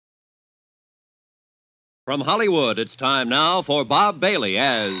From Hollywood, it's time now for Bob Bailey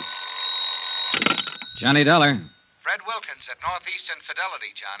as Johnny Dollar. Fred Wilkins at Northeastern Fidelity,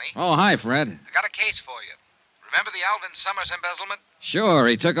 Johnny. Oh, hi, Fred. I got a case for you. Remember the Alvin Summers embezzlement? Sure,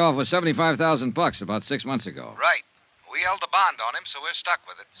 he took off with $75,000 about 6 months ago. Right. We held the bond on him, so we're stuck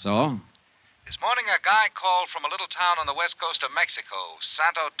with it. So? This morning, a guy called from a little town on the west coast of Mexico,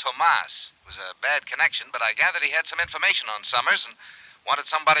 Santo Tomas. It was a bad connection, but I gathered he had some information on Summers and wanted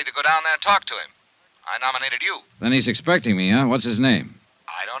somebody to go down there and talk to him. I nominated you. Then he's expecting me, huh? What's his name?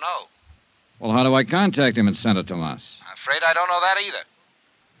 I don't know. Well, how do I contact him in Santo Tomas? I'm afraid I don't know that either.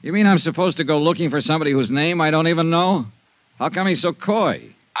 You mean I'm supposed to go looking for somebody whose name I don't even know? How come he's so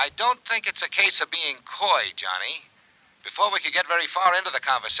coy? I don't think it's a case of being coy, Johnny. Before we could get very far into the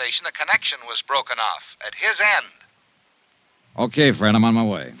conversation, the connection was broken off at his end. Okay, Fred, I'm on my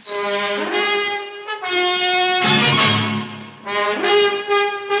way.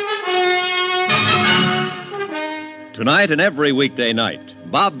 Tonight and every weekday night,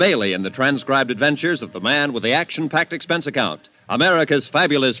 Bob Bailey in the transcribed adventures of the man with the action-packed expense account, America's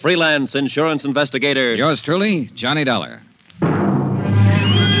fabulous freelance insurance investigator. Yours truly, Johnny Dollar.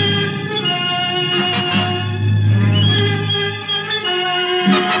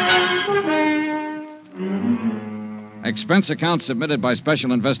 Expense account submitted by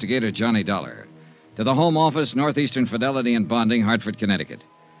Special Investigator Johnny Dollar to the Home Office, Northeastern Fidelity and Bonding, Hartford, Connecticut.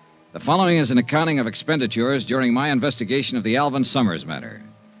 The following is an accounting of expenditures during my investigation of the Alvin Summers matter.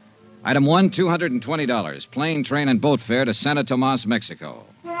 Item 1, $220, plane, train, and boat fare to Santo Tomas, Mexico.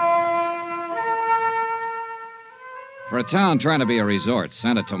 For a town trying to be a resort,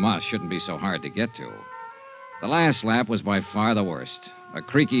 Santo Tomas shouldn't be so hard to get to. The last lap was by far the worst. A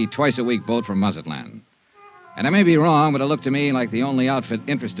creaky, twice-a-week boat from Mazatlan. And I may be wrong, but it looked to me like the only outfit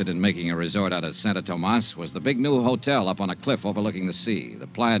interested in making a resort out of Santo Tomas was the big new hotel up on a cliff overlooking the sea, the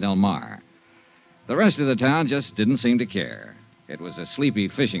Playa del Mar. The rest of the town just didn't seem to care. It was a sleepy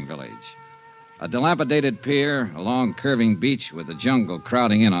fishing village. A dilapidated pier, a long curving beach with the jungle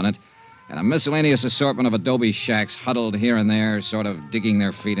crowding in on it, and a miscellaneous assortment of adobe shacks huddled here and there, sort of digging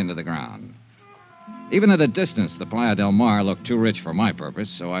their feet into the ground. Even at a distance, the Playa del Mar looked too rich for my purpose,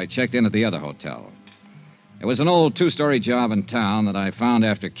 so I checked in at the other hotel. It was an old two-story job in town that I found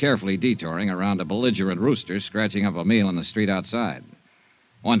after carefully detouring around a belligerent rooster scratching up a meal in the street outside.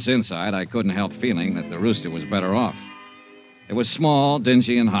 Once inside, I couldn't help feeling that the rooster was better off. It was small,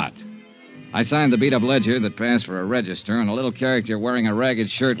 dingy, and hot. I signed the beat-up ledger that passed for a register, and a little character wearing a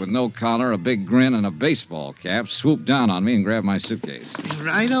ragged shirt with no collar, a big grin, and a baseball cap swooped down on me and grabbed my suitcase.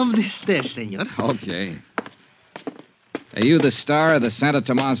 Right up the stairs, senor. Okay. Are you the star of the Santo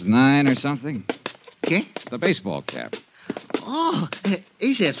Tomas 9 or something? ¿Qué? The baseball cap. Oh,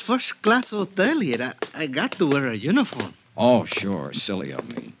 it's a first-class hotel here. I got to wear a uniform. Oh, sure. Silly of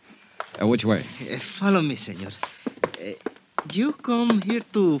me. Which way? Follow me, senor. You come here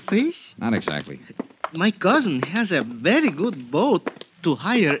to fish? Not exactly. My cousin has a very good boat to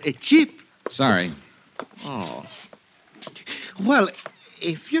hire a cheap. Sorry. Oh. Well,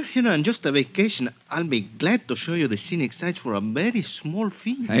 if you're here on just a vacation, I'll be glad to show you the scenic sights for a very small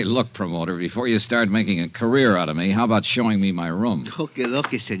fee. Hey, look, promoter, before you start making a career out of me, how about showing me my room?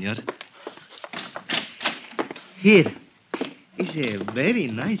 Okay, senor. Here. It's a very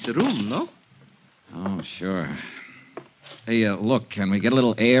nice room, no? Oh, sure. Hey, look, can we get a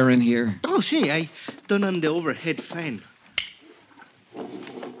little air in here? Oh, see, I turn on the overhead fan.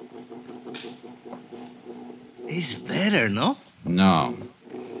 It's better, no? No.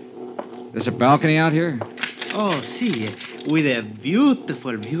 There's a balcony out here? Oh, see, with a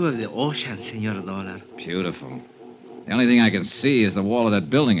beautiful view of the ocean, Senor Dollar. Beautiful. The only thing I can see is the wall of that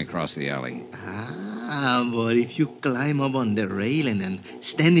building across the alley. But if you climb up on the railing and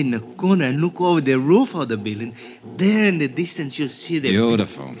stand in the corner and look over the roof of the building, there in the distance you'll see the...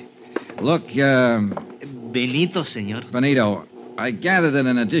 Beautiful. Look, Benito, senor. Benito, I gather that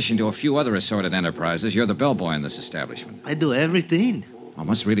in addition to a few other assorted enterprises, you're the bellboy in this establishment. I do everything. Oh,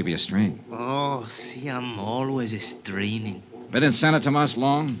 must really be a strain. Oh, see, I'm always straining. Been in Santo Tomas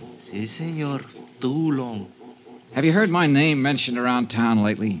long? Si, senor. Too long. Have you heard my name mentioned around town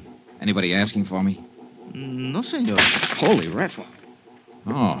lately? Anybody asking for me? No, senor. Holy rats.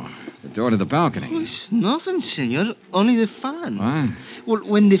 Oh, the door to the balcony. Oh, it's nothing, senor. Only the fan. What? Well,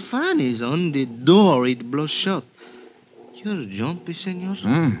 when the fan is on, the door, it blows shut. You're jumpy, senor.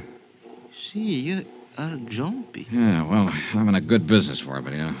 Huh? See, you are jumpy. Yeah, well, I'm in a good business for it,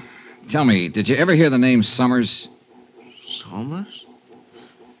 but, Tell me, did you ever hear the name Summers? Summers?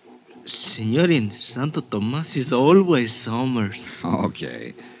 Senor, in Santo Tomas is always Summers.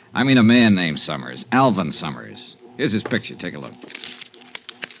 Okay. I mean a man named Summers. Alvin Summers. Here's his picture. Take a look.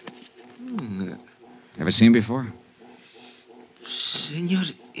 Ever seen before? Senor,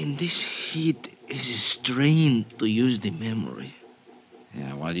 in this heat, it's strained to use the memory.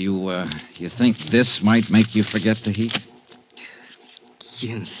 Yeah, well, you think this might make you forget the heat?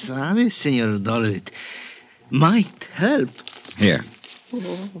 Quien sabe, Senor Dollar? It might help. Here.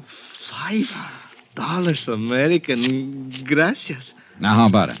 Oh, $5 American. Gracias. Now, how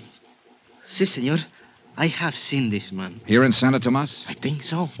about it? Si, senor. I have seen this man. Here in Santa Tomas? I think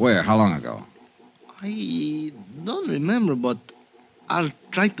so. Where? How long ago? I don't remember, but I'll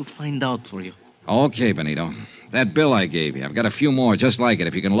try to find out for you. Okay, Benito. That bill I gave you, I've got a few more just like it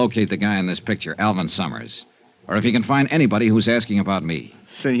if you can locate the guy in this picture, Alvin Summers. Or if you can find anybody who's asking about me.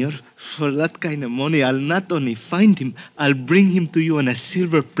 Senor, for that kind of money, I'll not only find him, I'll bring him to you on a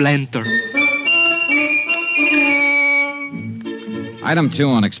silver planter. Item 2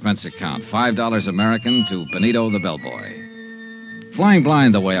 on expense account, $5 American to Benito the bellboy. Flying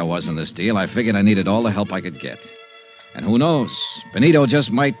blind the way I was in this deal, I figured I needed all the help I could get. And who knows, Benito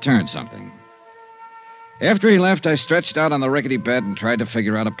just might turn something. After he left, I stretched out on the rickety bed and tried to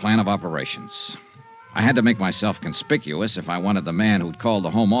figure out a plan of operations. I had to make myself conspicuous if I wanted the man who'd called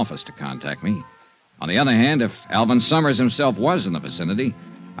the home office to contact me. On the other hand, if Alvin Summers himself was in the vicinity,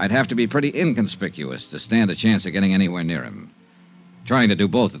 I'd have to be pretty inconspicuous to stand a chance of getting anywhere near him. Trying to do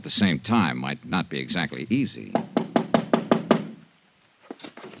both at the same time might not be exactly easy.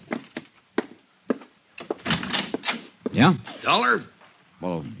 Yeah? Dollar?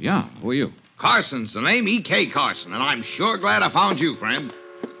 Well, yeah. Who are you? Carson's the name, E.K. Carson, and I'm sure glad I found you, friend.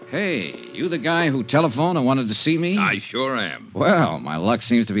 Hey, you the guy who telephoned and wanted to see me? I sure am. Well, my luck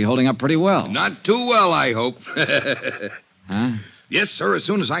seems to be holding up pretty well. Not too well, I hope. Huh? Yes, sir. As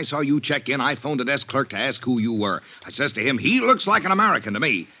soon as I saw you check in, I phoned the desk clerk to ask who you were. I says to him, he looks like an American to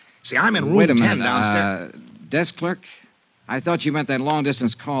me. See, I'm in room Wait a 10 minute. downstairs. Desk clerk? I thought you meant that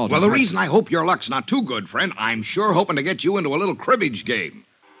long-distance call. Well, the reason I hope your luck's not too good, friend, I'm sure hoping to get you into a little cribbage game.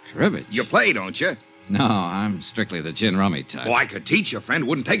 Cribbage? You play, don't you? No, I'm strictly the gin rummy type. Oh, I could teach you, friend.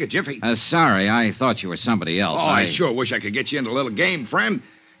 Wouldn't take a jiffy. Sorry, I thought you were somebody else. Oh, I sure wish I could get you into a little game, friend.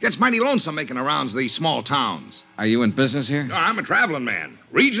 Gets mighty lonesome making the rounds of these small towns. Are you in business here? No, I'm a traveling man.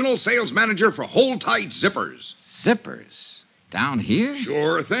 Regional sales manager for Hold-Tight Zippers. Zippers? Down here?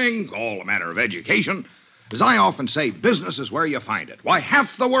 Sure thing. All a matter of education. As I often say, business is where you find it. Why,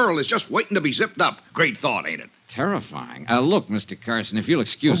 half the world is just waiting to be zipped up. Great thought, ain't it? Terrifying. Look, Mr. Carson, if you'll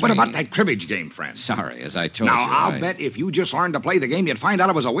excuse What me... about that cribbage game, friend? Sorry, as I told Now, you, I'll bet if you just learned to play the game, you'd find out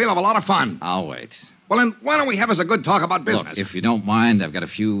it was a whale of a lot of fun. I'll wait. Well, then, why don't we have us a good talk about business? Look, if you don't mind, I've got a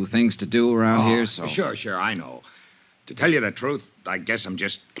few things to do around here, so... Sure, I know. To tell you the truth, I guess I'm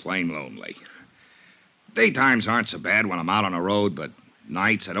just plain lonely. Daytimes aren't so bad when I'm out on the road, but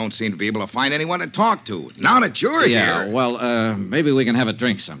nights I don't seem to be able to find anyone to talk to. Now that you're Yeah, here... well, maybe we can have a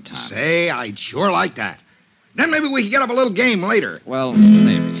drink sometime. Say, I'd sure like that. Then maybe we can get up a little game later. Well,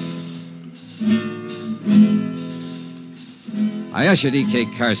 maybe. I ushered E.K.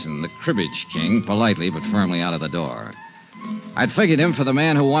 Carson, the cribbage king, politely but firmly out of the door. I'd figured him for the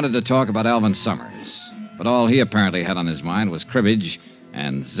man who wanted to talk about Alvin Summers, but all he apparently had on his mind was cribbage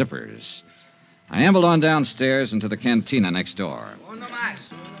and zippers. I ambled on downstairs into the cantina next door.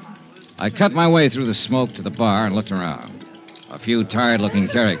 I cut my way through the smoke to the bar and looked around. A few tired-looking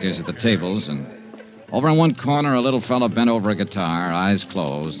characters at the tables, and over in one corner, a little fellow bent over a guitar, eyes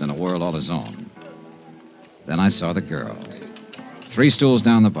closed, in a world all his own. Then I saw the girl, 3 stools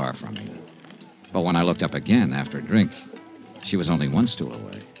down the bar from me. But when I looked up again after a drink, she was only 1 stool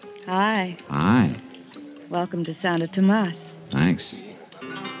away. Hi. Hi. Welcome to Santa Tomas. Thanks.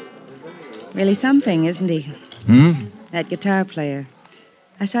 Really something, isn't he? Hmm? That guitar player.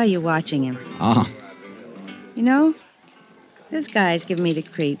 I saw you watching him. Oh, You know, those guys give me the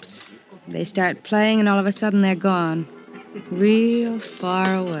creeps. They start playing and all of a sudden they're gone. Real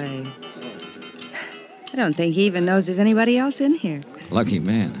far away. I don't think he even knows there's anybody else in here. lucky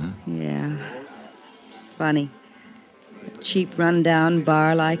man, huh? Yeah. It's funny. A cheap, run-down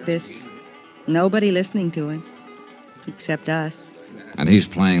bar like this. Nobody listening to him. Except us. And he's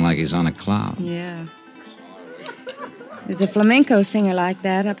playing like he's on a cloud. Yeah. There's a flamenco singer like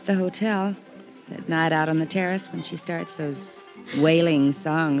that up at the hotel. At night out on the terrace when she starts those wailing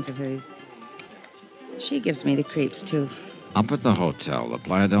songs of hers. She gives me the creeps, too. Up at the hotel, the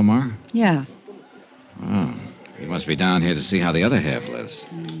Playa del Mar? Yeah. Oh, he must be down here to see how the other half lives.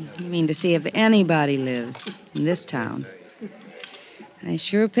 You mean to see if anybody lives in this town. I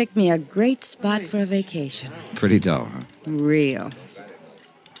sure picked me a great spot for a vacation. Pretty dull, huh? Real.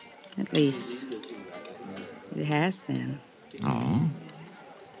 At least, it has been. Oh?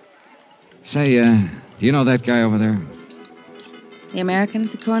 Say, do you know that guy over there? The American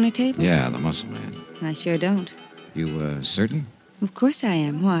at the corner table? Yeah, the muscle man. I sure don't. You, certain? Of course I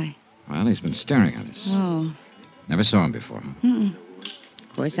am. Why? Well, he's been staring at us. Oh. Never saw him before. Mm-mm.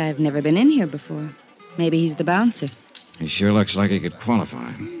 Of course, I've never been in here before. Maybe he's the bouncer. He sure looks like he could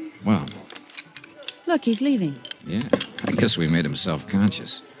qualify. Well, Look, he's leaving. yeah, I guess we made him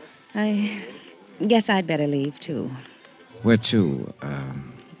self-conscious. I guess I'd better leave, too. Where to,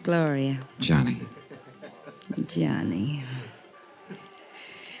 Gloria. Johnny? Johnny.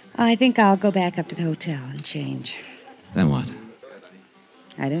 I think I'll go back up to the hotel and change. Then what?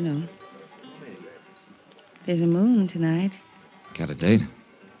 I don't know. There's a moon tonight. Got a date?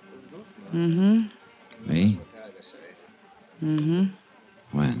 Mm-hmm. Me? Mm-hmm.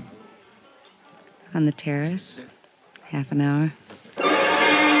 When? On the terrace. Half an hour.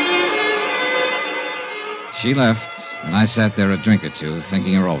 She left, and I sat there a drink or two,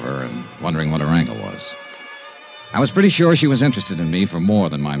 thinking her over and wondering what her angle was. I was pretty sure she was interested in me for more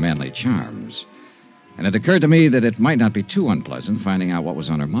than my manly charms. And it occurred to me that it might not be too unpleasant finding out what was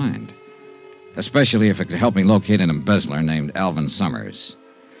on her mind. Especially if it could help me locate an embezzler named Alvin Summers.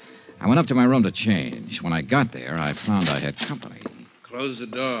 I went up to my room to change. When I got there, I found I had company. Close the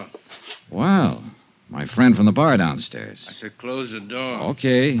door. Well, my friend from the bar downstairs. I said close the door.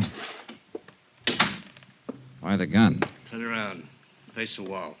 Okay. Why the gun? Turn around. Face the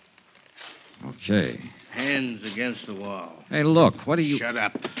wall. Okay. Hands against the wall. Hey, look, what are you... Shut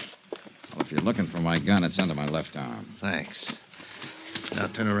up. Well, if you're looking for my gun, it's under my left arm. Thanks. Now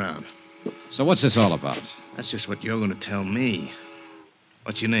turn around. So what's this all about? That's just what you're going to tell me.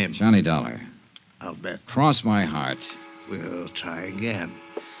 What's your name? Johnny Dollar. I'll bet. Cross my heart. We'll try again.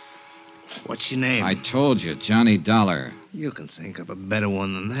 What's your name? I told you, Johnny Dollar. You can think of a better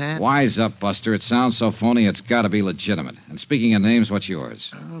one than that. Wise up, Buster. It sounds so phony, it's got to be legitimate. And speaking of names, what's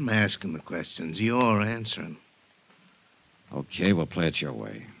yours? I'm asking the questions. You're answering. Okay, we'll play it your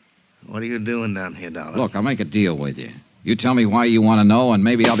way. What are you doing down here, Dollar? Look, I'll make a deal with you. You tell me why you want to know, and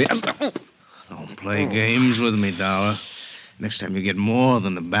maybe I'll be... Don't play games with me, Dollar. Next time you get more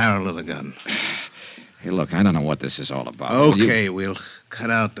than the barrel of the gun. Hey, look, I don't know what this is all about. Okay, we'll cut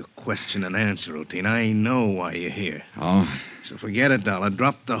out the question and answer routine. I know why you're here. Oh? So forget it, Dollar.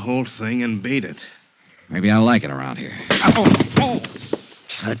 Drop the whole thing and beat it. Maybe I like it around here.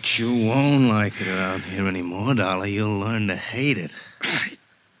 But you won't like it around here anymore, Dollar. You'll learn to hate it.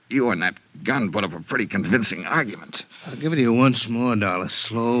 You and that gun put up a pretty convincing argument. I'll give it to you once more, Dollar.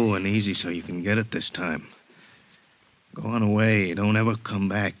 Slow and easy so you can get it this time. Go on away. Don't ever come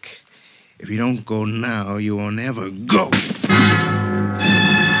back. If you don't go now, you won't ever go.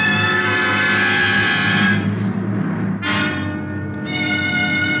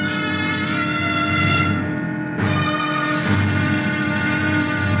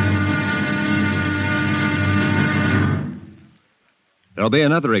 There'll be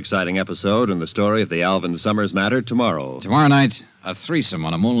another exciting episode in the story of the Alvin Summers matter tomorrow. Tomorrow night, a threesome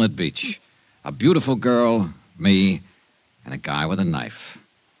on a moonlit beach. A beautiful girl, me, and a guy with a knife.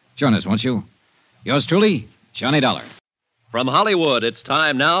 Join us, won't you? Yours truly, Johnny Dollar. From Hollywood, it's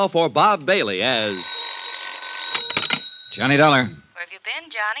time now for Bob Bailey as... Johnny Dollar. Where have you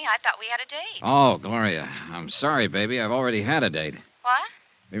been, Johnny? I thought we had a date. Oh, Gloria. I'm sorry, baby. I've already had a date. What?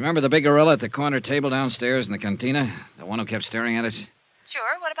 Remember the big gorilla at the corner table downstairs in the cantina? The one who kept staring at us?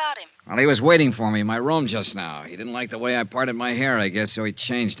 Sure. What about him? Well, he was waiting for me in my room just now. He didn't like the way I parted my hair, I guess, so he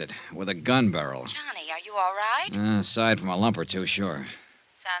changed it with a gun barrel. Johnny, are you all right? Aside from a lump or two, sure.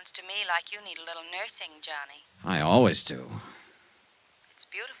 Sounds to me like you need a little nursing, Johnny. I always do. It's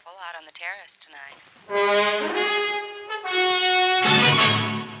beautiful out on the terrace tonight.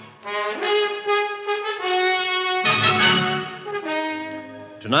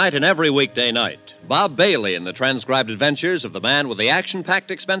 Tonight and every weekday night, Bob Bailey in the transcribed adventures of the man with the action-packed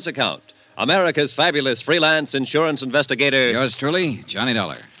expense account, America's fabulous freelance insurance investigator... Yours truly, Johnny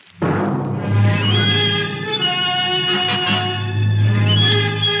Dollar.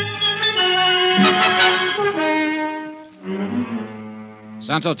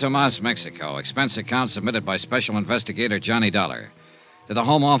 Santo Tomas, Mexico. Expense account submitted by Special Investigator Johnny Dollar. To the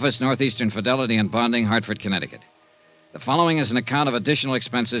Home Office, Northeastern Fidelity and Bonding, Hartford, Connecticut. The following is an account of additional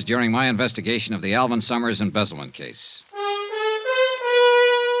expenses during my investigation of the Alvin Summers embezzlement case.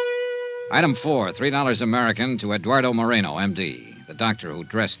 Item 4, $3 American to Eduardo Moreno, M.D., the doctor who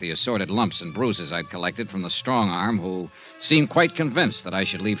dressed the assorted lumps and bruises I'd collected from the strong arm who seemed quite convinced that I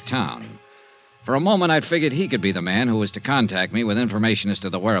should leave town. For a moment, I'd figured he could be the man who was to contact me with information as to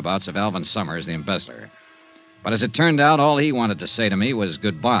the whereabouts of Alvin Summers, the embezzler. But as it turned out, all he wanted to say to me was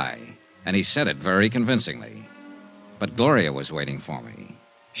goodbye, and he said it very convincingly. But Gloria was waiting for me.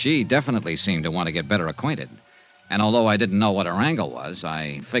 She definitely seemed to want to get better acquainted. And although I didn't know what a wrangle was,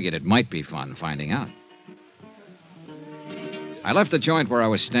 I figured it might be fun finding out. I left the joint where I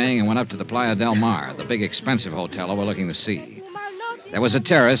was staying and went up to the Playa del Mar, the big expensive hotel overlooking the sea. There was a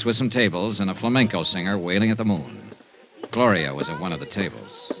terrace with some tables and a flamenco singer wailing at the moon. Gloria was at one of the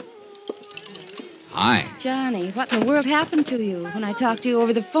tables. Hi. Johnny, what in the world happened to you when I talked to you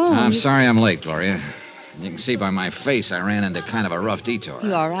over the phone? I'm sorry I'm late, Gloria. You can see by my face I ran into kind of a rough detour.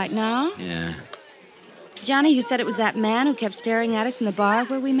 You all right now? Yeah. Johnny, you said it was that man who kept staring at us in the bar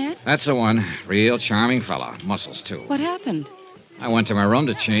where we met? That's the one. Real charming fella. Muscles, too. What happened? I went to my room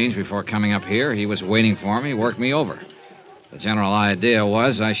to change before coming up here. He was waiting for me, worked me over. The general idea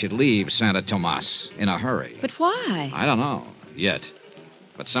was I should leave Santa Tomas in a hurry. But why? I don't know, yet.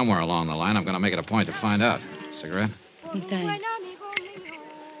 But somewhere along the line, I'm going to make it a point to find out. Cigarette? Thanks.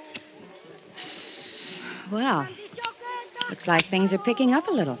 Well, looks like things are picking up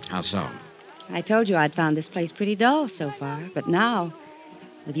a little. How so? I told you I'd found this place pretty dull so far, but now,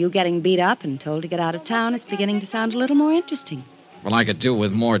 with you getting beat up and told to get out of town, it's beginning to sound a little more interesting. Well, I could do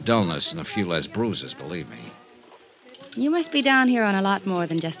with more dullness and a few less bruises, believe me. You must be down here on a lot more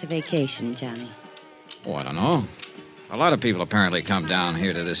than just a vacation, Johnny. Oh, I don't know. A lot of people apparently come down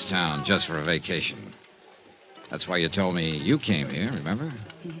here to this town just for a vacation. That's why you told me you came here, remember?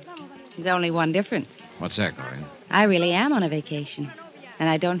 There's only one difference. What's that, Gloria? I really am on a vacation, and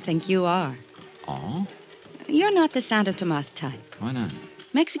I don't think you are. Oh? You're not the Santa Tomas type. Why not?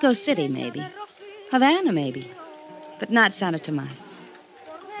 Mexico City, maybe. Havana, maybe. But not Santa Tomas.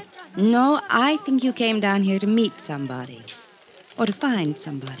 No, I think you came down here to meet somebody. Or to find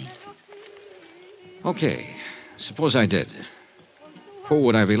somebody. Okay. Suppose I did. Who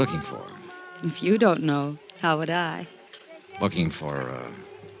would I be looking for? If you don't know, how would I? Looking for,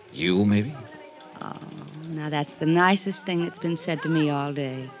 you, maybe? Oh, now that's the nicest thing that's been said to me all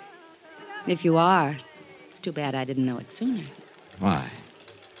day. If you are, it's too bad I didn't know it sooner. Why?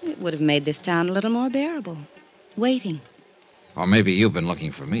 It would have made this town a little more bearable. Waiting. Or maybe you've been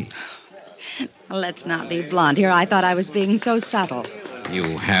looking for me. Well, let's not be blunt here. I thought I was being so subtle.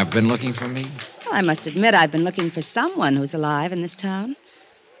 You have been looking for me? Well, I must admit I've been looking for someone who's alive in this town.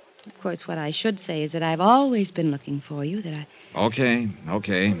 Of course, what I should say is that I've always been looking for you, that I... Okay.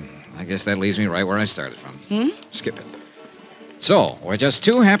 I guess that leaves me right where I started from. Skip it. So, we're just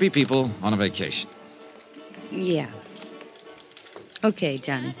two happy people on a vacation. Yeah. Okay,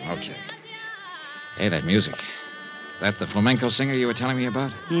 Johnny. Okay. Hey, that music. That the flamenco singer you were telling me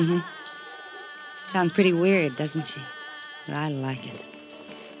about? Mm-hmm. Sounds pretty weird, doesn't she? But I like it.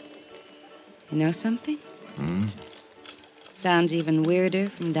 You know something? Sounds even weirder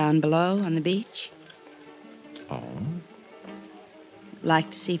from down below on the beach. Oh?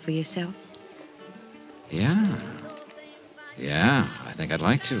 Like to see for yourself? Yeah, I think I'd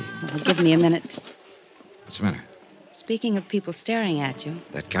like to. Well, give me a minute. What's the matter? Speaking of people staring at you.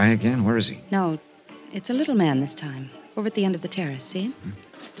 That guy again? Where is he? No, it's a little man this time. Over at the end of the terrace, see him?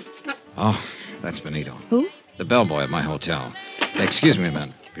 Oh, that's Benito. Who? The bellboy at my hotel. Excuse me a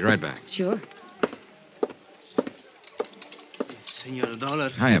minute. Be right back. Sure. Senor Dollar.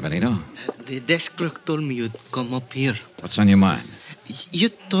 Hiya, Benito. The desk clerk told me you'd come up here. What's on your mind? You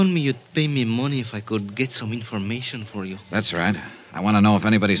told me you'd pay me money if I could get some information for you. That's right. I want to know if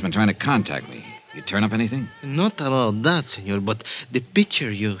anybody's been trying to contact me. You turn up anything? Not about that, senor, but the picture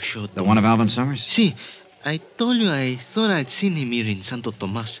you showed The me. one of Alvin Summers? See, I told you I thought I'd seen him here in Santo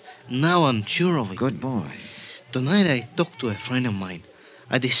Tomas. Now I'm sure of it. Good boy. Tonight I talked to a friend of mine.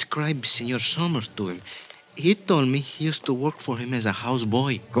 I described Senor Summers to him. He told me he used to work for him as a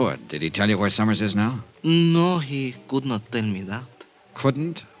houseboy. Good. Did he tell you where Summers is now? No, he could not tell me that.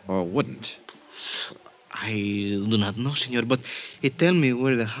 Couldn't or wouldn't? I do not know, senor, but he told me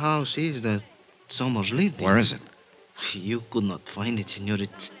where the house is that Summers lived in. Where is it? You could not find it, senor.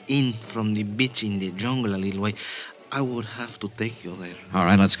 It's in from the beach in the jungle a little way. I would have to take you there. All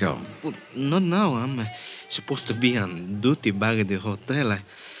right, let's go. Well, not now. I'm supposed to be on duty back at the hotel.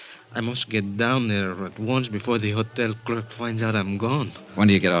 I must get down there at once before the hotel clerk finds out I'm gone. When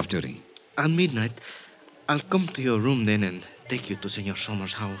do you get off duty? At midnight. I'll come to your room then and take you to Senor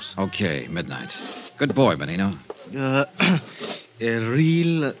Summers' house. Okay, midnight. Good boy, Benito. A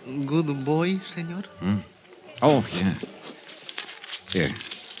real good boy, senor? Oh, yeah. Here.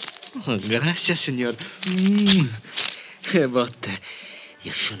 Oh, gracias, senor. But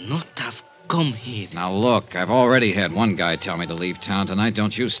you should not have come here. Now, look, I've already had one guy tell me to leave town tonight.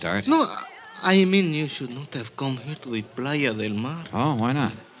 Don't you start. No, I mean you should not have come here to the Playa del Mar. Oh, why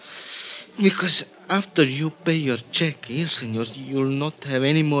not? Because after you pay your check here, senor, you'll not have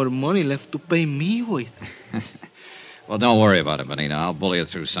any more money left to pay me with. Well, don't worry about it, Benito. I'll bully it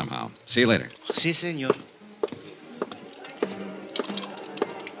through somehow. See you later. Si, senor.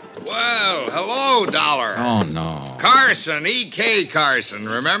 Well, hello, Dollar. Oh, no. Carson, E.K. Carson,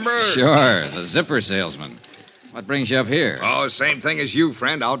 remember? Sure, the zipper salesman. What brings you up here? Oh, same thing as you,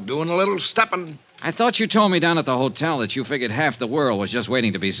 friend. Out doing a little stepping. I thought you told me down at the hotel that you figured half the world was just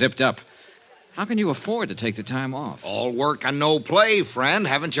waiting to be zipped up. How can you afford to take the time off? All work and no play, friend.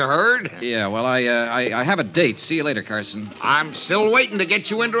 Haven't you heard? Yeah, well, I have a date. See you later, Carson. I'm still waiting to get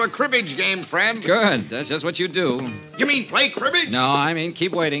you into a cribbage game, friend. Good. That's just what you do. You mean play cribbage? No, I mean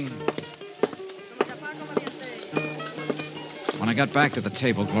keep waiting. When I got back to the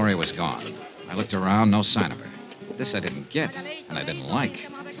table, Gloria was gone. I looked around, no sign of her. This I didn't get, and I didn't like.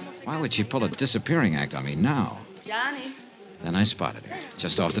 Why would she pull a disappearing act on me now? Johnny. Then I spotted her,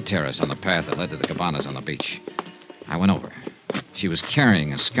 just off the terrace on the path that led to the cabanas on the beach. I went over. She was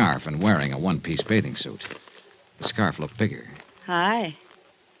carrying a scarf and wearing a one-piece bathing suit. The scarf looked bigger. Hi.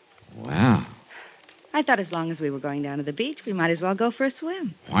 Wow. I thought as long as we were going down to the beach, we might as well go for a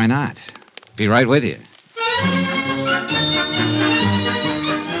swim. Why not? Be right with you.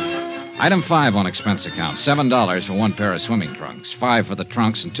 Item 5 on expense account. $7 for one pair of swimming trunks. $5 for the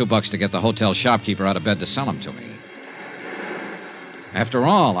trunks and $2 to get the hotel shopkeeper out of bed to sell them to me. After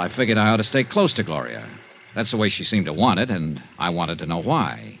all, I figured I ought to stay close to Gloria. That's the way she seemed to want it, and I wanted to know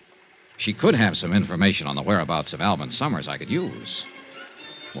why. She could have some information on the whereabouts of Alvin Summers I could use.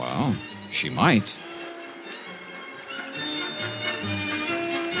 Well, she might.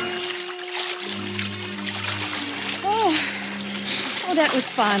 Oh, that was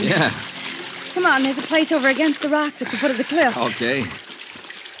fun. Yeah. Come on, there's a place over against the rocks at the foot of the cliff. Okay.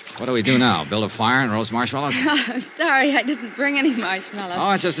 What do we do now? Build a fire and roast marshmallows? I'm sorry, I didn't bring any marshmallows.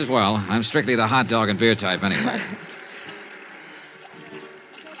 Oh, it's just as well. I'm strictly the hot dog and beer type anyway.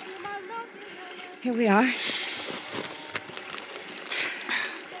 Here we are.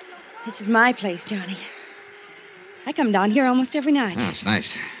 This is my place, Johnny. I come down here almost every night. Oh, it's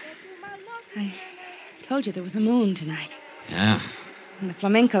nice. I told you there was a moon tonight. Yeah. And the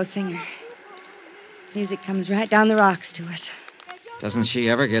flamenco singer. Music comes right down the rocks to us. Doesn't she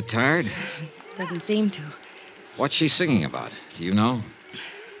ever get tired? Doesn't seem to. What's she singing about? Do you know?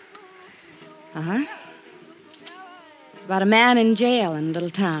 Uh-huh. It's about a man in jail in a little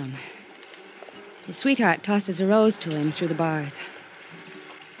town. His sweetheart tosses a rose to him through the bars.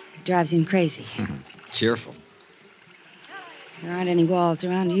 It drives him crazy. Cheerful. There aren't any walls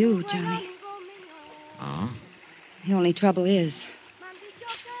around you, Johnny. Oh? The only trouble is,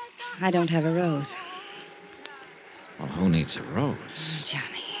 I don't have a rose. Well, who needs a rose?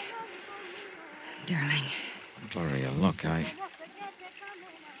 Johnny. Darling. Gloria, look,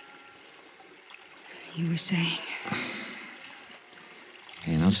 You were saying.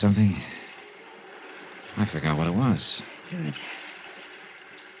 You know something? I forgot what it was. Good.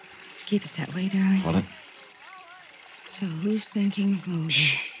 Let's keep it that way, darling. Hold it. So who's thinking of moving?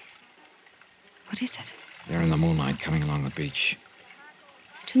 Shh. What is it? They're in the moonlight coming along the beach.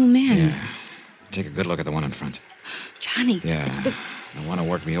 2 men. Yeah. Take a good look at the one in front. Johnny. Yeah. It's the... The one who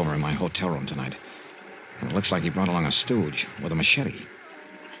worked me over in my hotel room tonight. And it looks like he brought along a stooge with a machete.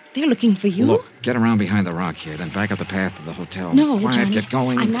 They're looking for you? Look, get around behind the rock here, then back up the path to the hotel. No, Quiet, Johnny. get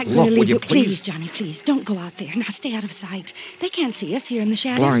going. I'm not going Look, to leave will you Please, please? Johnny, please. Don't go out there. Now stay out of sight. They can't see us here in the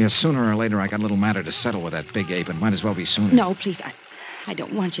shadows. Gloria, sooner or later I got a little matter to settle with that big ape. It might as well be sooner. No, please. I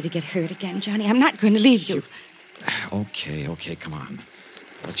don't want you to get hurt again, Johnny. I'm not going to leave you. Okay, come on.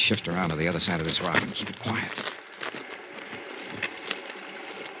 Let's shift around to the other side of this rock and keep it quiet.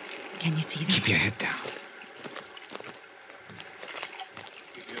 Can you see them? Keep your head down.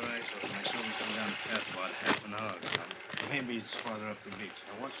 Keep your eyes open. I saw them come down the path about half an hour ago. Maybe it's farther up the beach.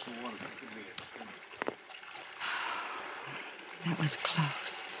 Now watch the water. It could be a swim. That was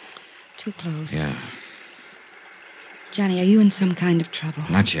close. Too close. Yeah, Johnny, are you in some kind of trouble?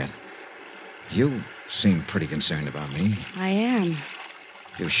 not yet. You seem pretty concerned about me. I am.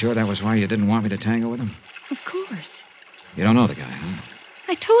 You sure that was why you didn't want me to tango with him? Of course. You don't know the guy, huh?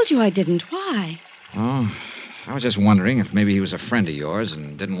 I told you I didn't. Why? Oh, I was just wondering if maybe he was a friend of yours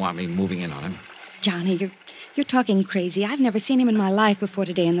and didn't want me moving in on him. Johnny, you're talking crazy. I've never seen him in my life before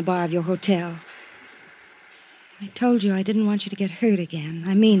today in the bar of your hotel. I told you I didn't want you to get hurt again.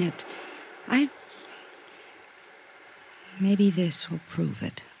 I mean it. Maybe this will prove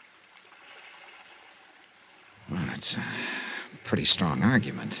it. Well, that's a pretty strong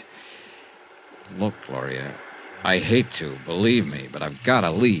argument. Look, Gloria, I hate to, believe me, but I've got to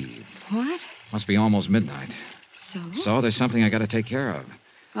leave. What? Must be almost midnight. So? So there's something I got to take care of.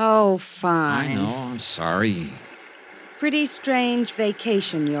 Oh, fine. I know, I'm sorry. Pretty strange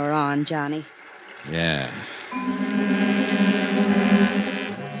vacation you're on, Johnny. Yeah.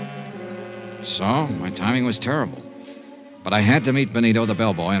 So, my timing was terrible. But I had to meet Benito, the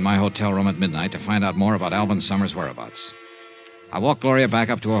bellboy, in my hotel room at midnight to find out more about Alvin Summers' whereabouts. I walked Gloria back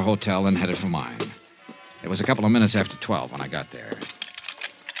up to her hotel and headed for mine. It was a couple of minutes after 12 when I got there.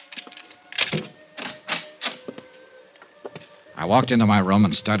 I walked into my room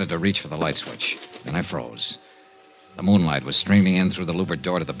and started to reach for the light switch. Then I froze. The moonlight was streaming in through the louvered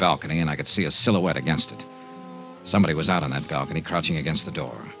door to the balcony, and I could see a silhouette against it. Somebody was out on that balcony, crouching against the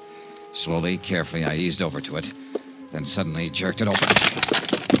door. Slowly, carefully, I eased over to it, then suddenly jerked it open.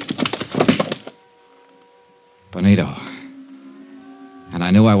 Benito. And I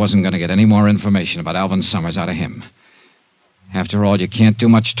knew I wasn't going to get any more information about Alvin Summers out of him. After all, you can't do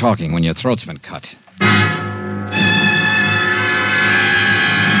much talking when your throat's been cut.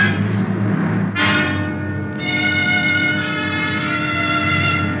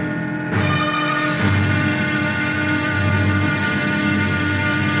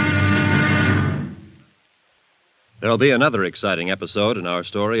 There'll be another exciting episode in our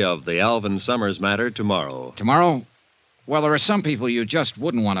story of the Alvin Summers matter tomorrow. Tomorrow? Well, there are some people you just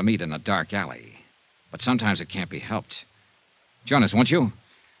wouldn't want to meet in a dark alley. But sometimes it can't be helped. Join us, won't you?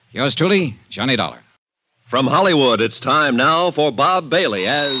 Yours truly, Johnny Dollar. From Hollywood, it's time now for Bob Bailey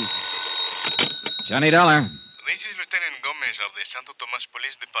as... Johnny Dollar. This is Lieutenant Gomez of the Santo Tomas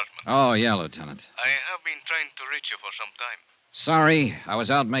Police Department. Oh, yeah, Lieutenant. I have been trying to reach you for some time. Sorry, I was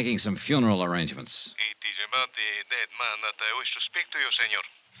out making some funeral arrangements. It is about the dead man that I wish to speak to you, senor.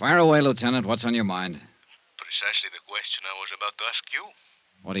 Fire away, Lieutenant. What's on your mind? Precisely the question I was about to ask you.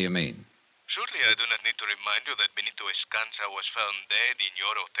 What do you mean? Surely I do not need to remind you that Benito Escanza was found dead in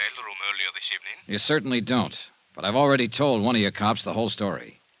your hotel room earlier this evening. You certainly don't. But I've already told one of your cops the whole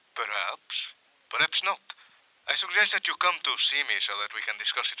story. Perhaps. Perhaps not. I suggest that you come to see me so that we can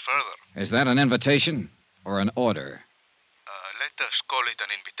discuss it further. Is that an invitation or an order? Let us call it an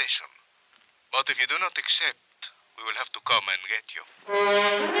invitation. But if you do not accept, we will have to come and get you.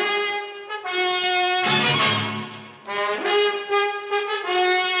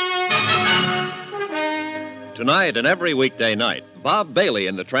 Tonight and every weekday night, Bob Bailey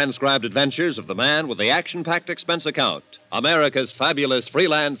in the transcribed adventures of the man with the action-packed expense account, America's fabulous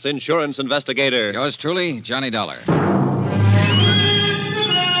freelance insurance investigator. Yours truly, Johnny Dollar.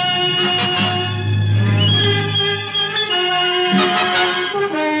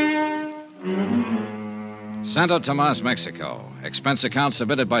 Santo Tomas, Mexico. Expense account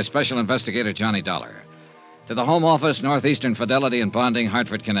submitted by Special Investigator Johnny Dollar. To the Home Office, Northeastern Fidelity and Bonding,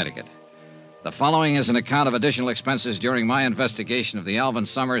 Hartford, Connecticut. The following is an account of additional expenses during my investigation of the Alvin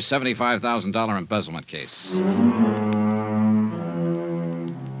Summers $75,000 embezzlement case.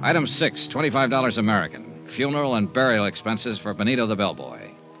 Item 6, $25 American. Funeral and burial expenses for Benito the bellboy.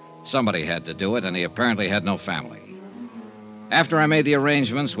 Somebody had to do it, and he apparently had no family. After I made the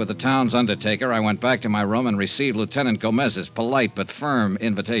arrangements with the town's undertaker, I went back to my room and received Lieutenant Gomez's polite but firm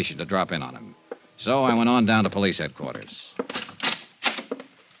invitation to drop in on him. So I went on down to police headquarters.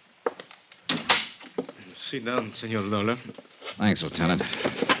 Sit down, Senor Dollar. Thanks, Lieutenant.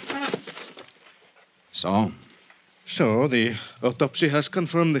 So? So, the autopsy has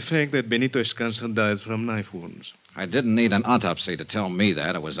confirmed the fact that Benito Escanza died from knife wounds. I didn't need an autopsy to tell me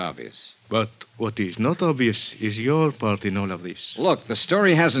that. It was obvious. But what is not obvious is your part in all of this. Look, the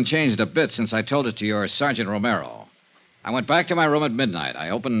story hasn't changed a bit since I told it to your Sergeant Romero. I went back to my room at midnight. I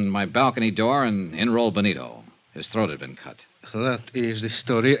opened my balcony door and in rolled Benito. His throat had been cut. That is the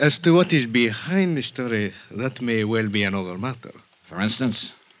story. As to what is behind the story, that may well be another matter. For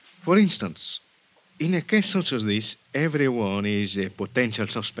instance? For instance, in a case such as this, everyone is a potential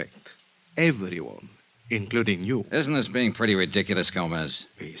suspect. Everyone, including you. Isn't this being pretty ridiculous, Gomez?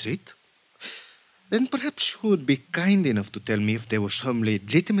 Is it? Then perhaps you would be kind enough to tell me if there was some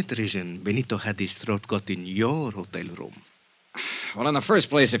legitimate reason Benito had his throat cut in your hotel room. Well, in the first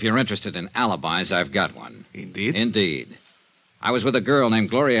place, if you're interested in alibis, I've got one. Indeed? Indeed. I was with a girl named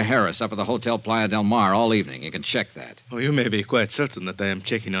Gloria Harris up at the Hotel Playa del Mar all evening. You can check that. Oh, you may be quite certain that I am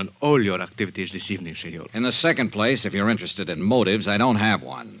checking on all your activities this evening, senor. In the second place, if you're interested in motives, I don't have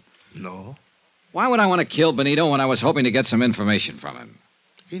one. No? Why would I want to kill Benito when I was hoping to get some information from him?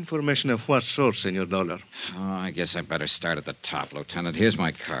 Information of what sort, Senor Dollar? Oh, I guess I better start at the top, Lieutenant. Here's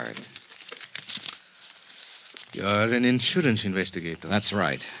my card. You're an insurance investigator. That's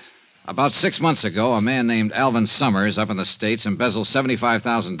right. About 6 months ago, a man named Alvin Summers up in the States embezzled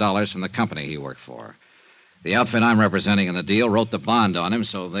 $75,000 from the company he worked for. The outfit I'm representing in the deal wrote the bond on him,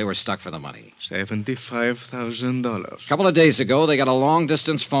 so they were stuck for the money. $75,000. A couple of days ago, they got a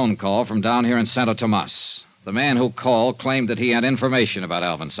long-distance phone call from down here in Santo Tomas. The man who called claimed that he had information about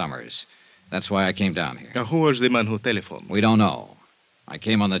Alvin Summers. That's why I came down here. Now, who was the man who telephoned? We don't know. I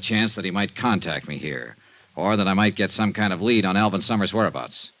came on the chance that he might contact me here. or that I might get some kind of lead on Alvin Summers'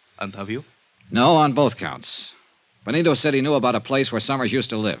 whereabouts. And have you? No, on both counts. Benito said he knew about a place where Summers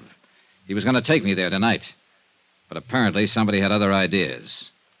used to live. He was going to take me there tonight. But apparently somebody had other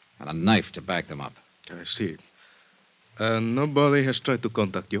ideas, and a knife to back them up. I see. Nobody has tried to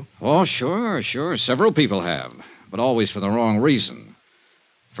contact you? Oh, sure. Several people have, but always for the wrong reason.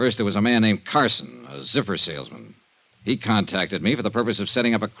 First, there was a man named Carson, a zipper salesman. He contacted me for the purpose of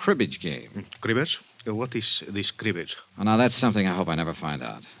setting up a cribbage game. Cribbage? What is this cribbage? Well, now, that's something I hope I never find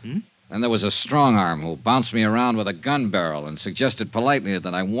out. Hmm? Then there was a strong arm who bounced me around with a gun barrel and suggested politely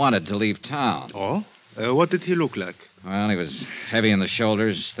that I wanted to leave town. Oh? What did he look like? Well, he was heavy in the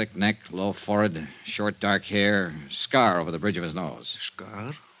shoulders, thick neck, low forehead, short dark hair, scar over the bridge of his nose.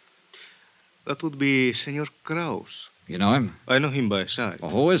 Scar? That would be Senor Kraus. You know him? I know him by sight.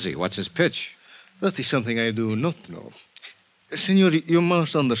 Well, who is he? What's his pitch? That is something I do not know. Senor, you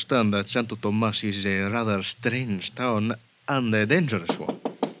must understand that Santo Tomas is a rather strange town and a dangerous one.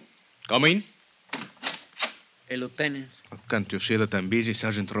 Come in. Hey, Lieutenant. Can't you see that I'm busy,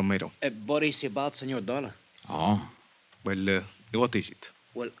 Sergeant Romero? What is about Senor Dollar? Oh? Well, what is it?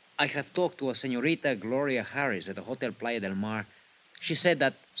 Well, I have talked to a Senorita Gloria Harris at the Hotel Playa del Mar. She said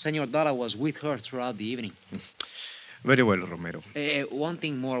that Senor Dollar was with her throughout the evening. Very well, Romero. One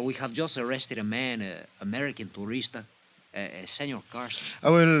thing more. We have just arrested a man, American tourista, Senor Carson. I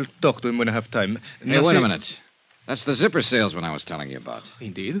will talk to him when I have time. Hey, wait a minute. That's the zipper salesman I was telling you about.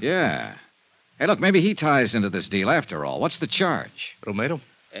 Indeed? Yeah. Hey, look, maybe he ties into this deal after all. What's the charge? Romero?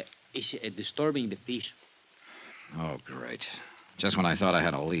 Is disturbing the peace. Oh, great. Just when I thought I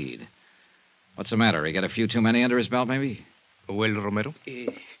had a lead. What's the matter? He got a few too many under his belt, maybe? Well, Romero?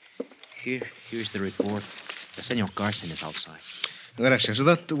 Here's the report. Senor Carson is outside. Gracias.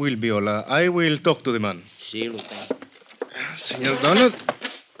 That will be all. I will talk to the man. See you, Lieutenant. Senor Donald,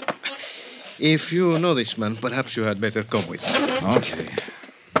 if you know this man, perhaps you had better come with me. Okay.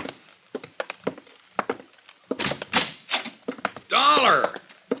 Dollar!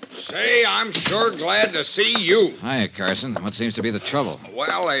 Say, I'm sure glad to see you. Hiya, Carson. What seems to be the trouble?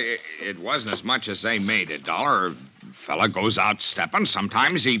 Well, it wasn't as much as they made it, Dollar. A fella goes out stepping.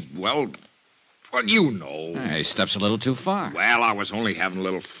 Sometimes he, well, you know. Hey, he steps a little too far. Well, I was only having a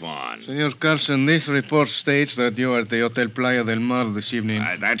little fun. Senor Carson, this report states that you are at the Hotel Playa del Mar this evening.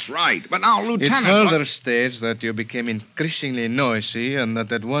 That's right. But now, It Lieutenant... further states that you became increasingly noisy and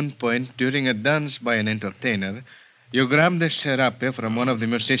that at one point, during a dance by an entertainer, you grabbed a serape from one of the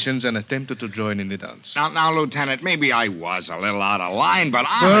musicians and attempted to join in the dance. Now, Lieutenant, maybe I was a little out of line, but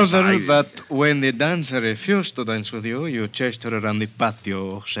honest, Further, that when the dancer refused to dance with you, you chased her around the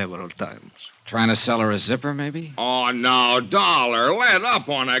patio several times. Trying to sell her a zipper, maybe? Oh, no, Dollar, let up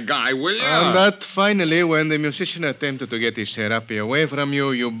on a guy, will you? And that finally, when the musician attempted to get his serape away from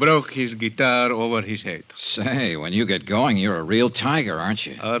you, you broke his guitar over his head. Say, when you get going, you're a real tiger, aren't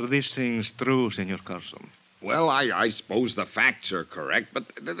you? Are these things true, Senor Carson? Well, I suppose the facts are correct, but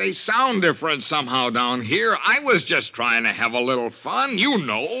they sound different somehow down here. I was just trying to have a little fun, you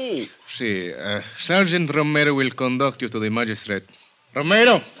know. See, Sergeant Romero will conduct you to the magistrate.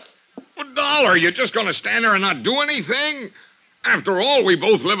 Romero! Well, Dollar, you're just going to stand there and not do anything? After all, we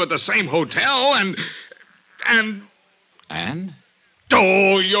both live at the same hotel, and... And?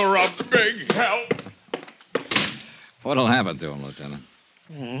 Oh, you're a big help. What'll happen to him, Lieutenant?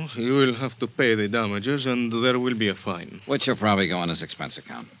 Oh, you will have to pay the damages, and there will be a fine. Which will probably go on his expense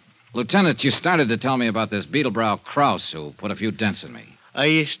account. Lieutenant, you started to tell me about this Beetlebrow Kraus who put a few dents in me.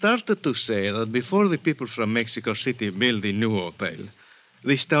 I started to say that before the people from Mexico City built the new hotel,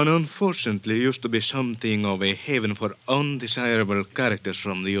 this town unfortunately used to be something of a haven for undesirable characters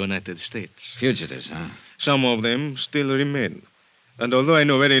from the United States. Fugitives, huh? Some of them still remain. And although I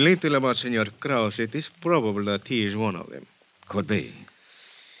know very little about Senor Kraus, it is probable that he is one of them. Could be.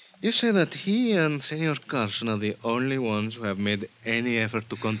 You say that he and Senor Carson are the only ones who have made any effort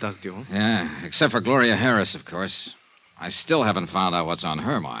to contact you? Yeah, except for Gloria Harris, of course. I still haven't found out what's on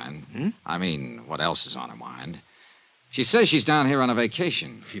her mind. Hmm? I mean, what else is on her mind. She says she's down here on a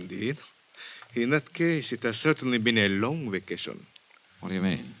vacation. Indeed. In that case, it has certainly been a long vacation. What do you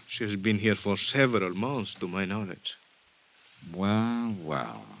mean? She has been here for several months, to my knowledge.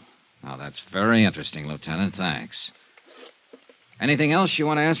 Well. Now, that's very interesting, Lieutenant. Thanks. Anything else you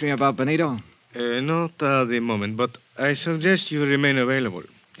want to ask me about Benito? Not at the moment, but I suggest you remain available.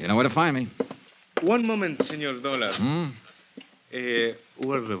 You know where to find me. One moment, Senor Dollar. A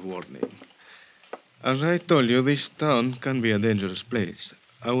word of warning. As I told you, this town can be a dangerous place.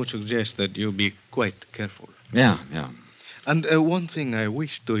 I would suggest that you be quite careful. Yeah. And one thing I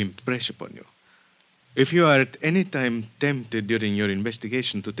wish to impress upon you. If you are at any time tempted during your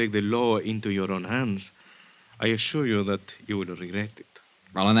investigation to take the law into your own hands, I assure you that you will regret it.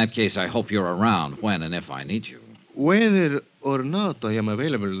 Well, in that case, I hope you're around when and if I need you. Whether or not I am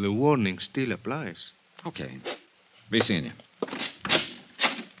available, the warning still applies. Okay. Be seeing you.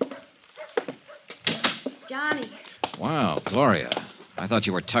 Johnny, Wow, Gloria. I thought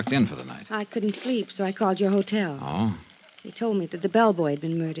you were tucked in for the night. I couldn't sleep, so I called your hotel. Oh? They told me that the bellboy had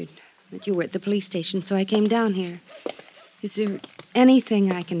been murdered, that you were at the police station, so I came down here. Is there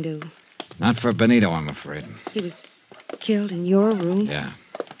anything I can do? Not for Benito, I'm afraid. He was killed in your room? Yeah.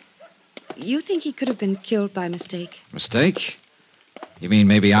 You think he could have been killed by mistake? Mistake? You mean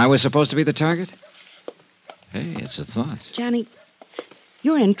maybe I was supposed to be the target? Hey, it's a thought. Johnny,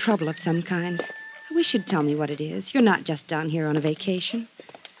 you're in trouble of some kind. I wish you'd tell me what it is. You're not just down here on a vacation.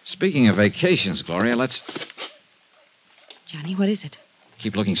 Speaking of vacations, Gloria, let's Johnny, what is it?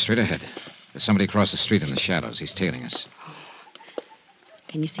 keep looking straight ahead. There's somebody across the street in the shadows. He's tailing us.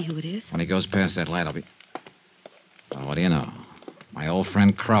 Can you see who it is? When he goes past that light, I'll be... Well, what do you know? My old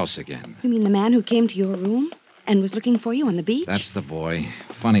friend Krause again. You mean the man who came to your room and was looking for you on the beach? That's the boy.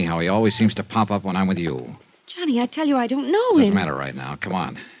 Funny how he always seems to pop up when I'm with you. Johnny, I tell you, I don't know him. Doesn't matter right now. Come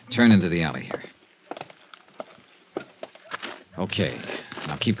on. Turn into the alley here. Okay.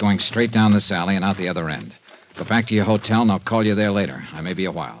 Now keep going straight down this alley and out the other end. Go back to your hotel, and I'll call you there later. I may be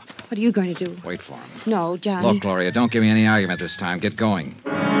a while. What are you going to do? Wait for him. No, Johnny. Look, Gloria, don't give me any argument this time. Get going.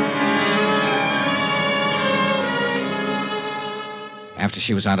 After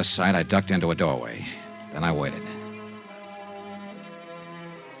she was out of sight, I ducked into a doorway. Then I waited.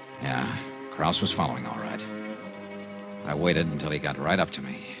 Yeah, Krause was following all right. I waited until he got right up to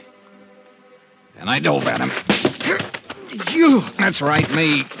me. Then I dove at him. You! That's right,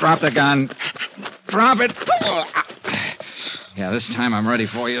 me. Drop the gun. Drop it. Yeah, this time I'm ready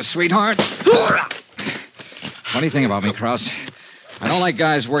for you, sweetheart. Funny thing about me, Krause. I don't like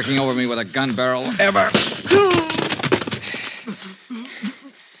guys working over me with a gun barrel, ever.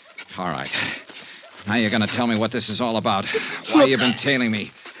 All right. Now you're going to tell me what this is all about. Why you've been tailing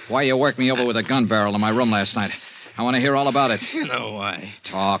me. Why you worked me over with a gun barrel in my room last night. I want to hear all about it. You know why.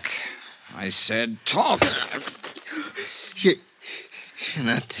 Talk. I said talk. You're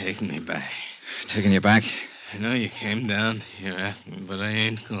not taking me back. Taking you back? I know you came down here after me, but I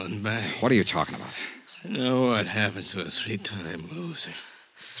ain't going back. What are you talking about? I know what happens to a three-time loser.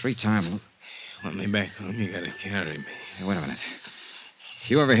 3-time... Want me back home, you gotta carry me. Hey, wait a minute.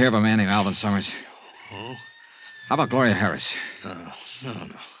 You ever hear of a man named Alvin Summers? Oh? How about Gloria Harris? No.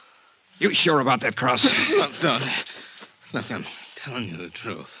 You sure about that, Krause? Look, Don. Look, I'm telling you the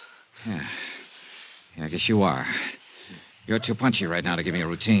truth. Yeah, I guess you are. You're too punchy right now to give me a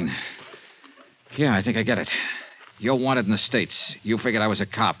routine. Yeah, I think I get it. You're wanted in the States. You figured I was a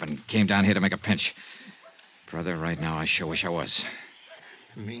cop and came down here to make a pinch. Brother, right now, I sure wish I was.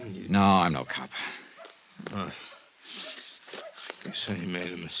 You mean you... No, I'm no cop. Oh. Guess I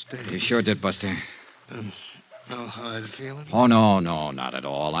made a mistake. You sure did, Buster. No hard feelings? Oh, no, not at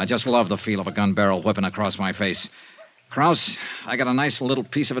all. I just love the feel of a gun barrel whipping across my face. Krause, I got a nice little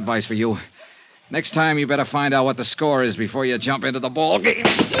piece of advice for you. Next time, you better find out what the score is before you jump into the ball game.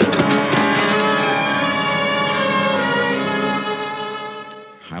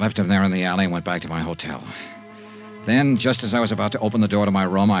 I left him there in the alley and went back to my hotel. Then, just as I was about to open the door to my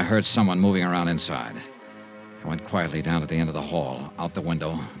room, I heard someone moving around inside. I went quietly down to the end of the hall, out the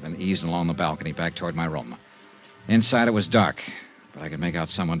window, then eased along the balcony back toward my room. Inside, it was dark, but I could make out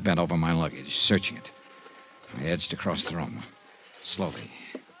someone bent over my luggage, searching it. I edged across the room, slowly.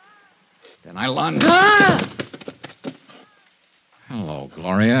 Then I lunged. Ah! Hello,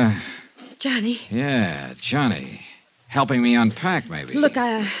 Gloria. Johnny. Yeah, Johnny. Helping me unpack, maybe. Look,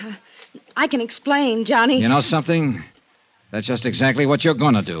 I can explain, Johnny. You know something? That's just exactly what you're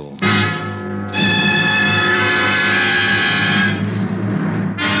gonna do.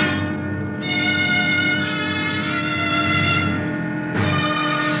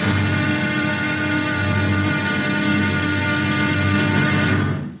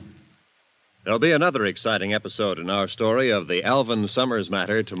 There'll be another exciting episode in our story of the Alvin Summers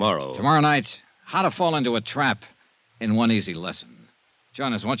matter tomorrow. Tomorrow night, how to fall into a trap in one easy lesson.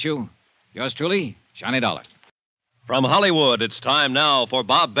 Join us, won't you? Yours truly, Johnny Dollar. From Hollywood, it's time now for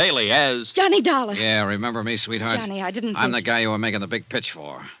Bob Bailey as... Johnny Dollar. Yeah, remember me, sweetheart? Johnny, I didn't I'm think... the guy you were making the big pitch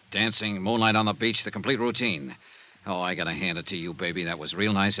for. Dancing, moonlight on the beach, the complete routine. Oh, I gotta hand it to you, baby. That was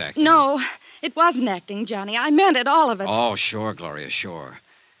real nice acting. No, it wasn't acting, Johnny. I meant it, all of it. Oh, sure, Gloria, sure.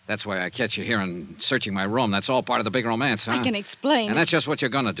 That's why I catch you here and searching my room. That's all part of the big romance, huh? I can explain. And that's just what you're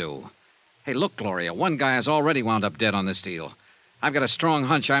gonna do. Hey, look, Gloria, one guy has already wound up dead on this deal. I've got a strong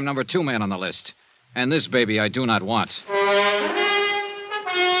hunch I'm number 2 man on the list. And this baby I do not want.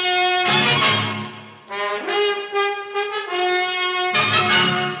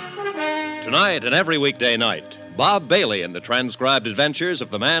 Tonight and every weekday night, Bob Bailey in the transcribed adventures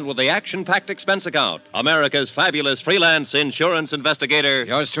of the man with the action-packed expense account, America's fabulous freelance insurance investigator.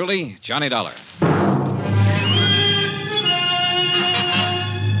 Yours truly, Johnny Dollar.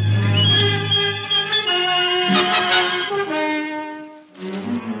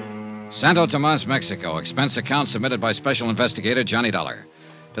 Santo Tomas, Mexico. Expense account submitted by Special Investigator Johnny Dollar.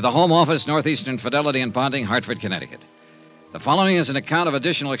 To the Home Office, Northeastern Fidelity and Bonding, Hartford, Connecticut. The following is an account of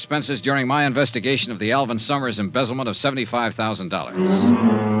additional expenses during my investigation of the Alvin Summers embezzlement of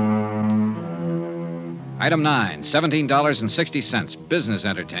 $75,000. Item 9, $17.60, business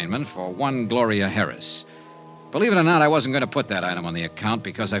entertainment for one Gloria Harris. Believe it or not, I wasn't going to put that item on the account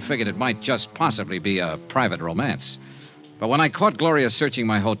because I figured it might just possibly be a private romance. But when I caught Gloria searching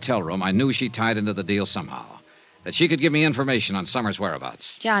my hotel room, I knew she tied into the deal somehow. That she could give me information on Summers'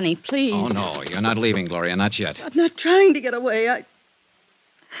 whereabouts. Johnny, please. Oh, no, you're not leaving, Gloria, not yet. I'm not trying to get away. Oh,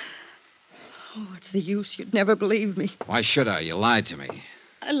 what's the use? You'd never believe me. Why should I? You lied to me.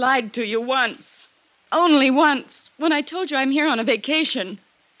 I lied to you once. Only once. When I told you I'm here on a vacation.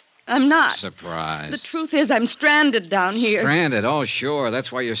 I'm not. Surprise. The truth is I'm stranded down here. Stranded? Oh, sure.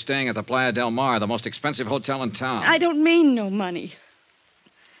 That's why you're staying at the Playa del Mar, the most expensive hotel in town. I don't mean no money.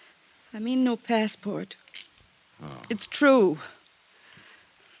 I mean no passport. Oh. It's true.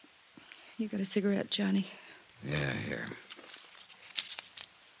 You got a cigarette, Johnny? Yeah, here.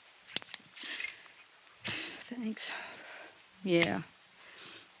 Thanks. Yeah.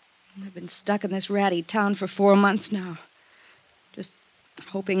 I've been stuck in this ratty town for 4 months now. Just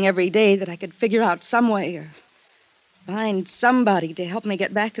hoping every day that I could figure out some way or find somebody to help me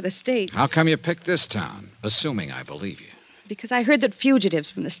get back to the States. How come you picked this town? Assuming I believe you. Because I heard that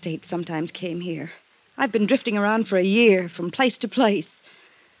fugitives from the States sometimes came here. I've been drifting around for a year, from place to place.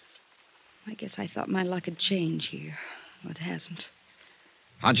 I guess I thought my luck had changed here. Well, it hasn't.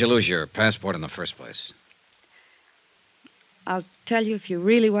 How'd you lose your passport in the first place? I'll tell you if you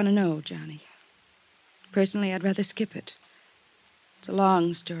really want to know, Johnny. Personally, I'd rather skip it. It's a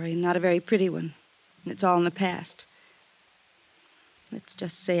long story, and not a very pretty one. And it's all in the past. Let's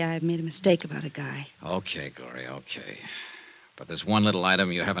just say I made a mistake about a guy. Okay, Gloria, okay. But there's one little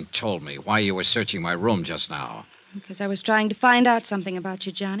item you haven't told me. Why you were searching my room just now. Because I was trying to find out something about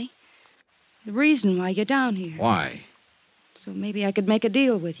you, Johnny. The reason why you're down here. Why? So maybe I could make a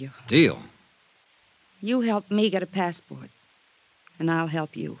deal with you. Deal? You help me get a passport, and I'll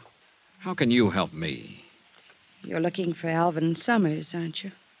help you. How can you help me? You're looking for Alvin Summers, aren't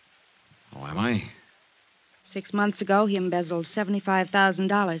you? Oh, am I? 6 months ago, he embezzled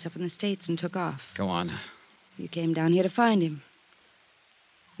 $75,000 up in the States and took off. Go on. You came down here to find him.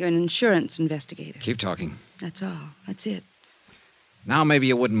 You're an insurance investigator. Keep talking. That's all. That's it. Now maybe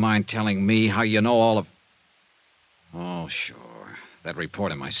you wouldn't mind telling me how you know all of... Oh, sure. That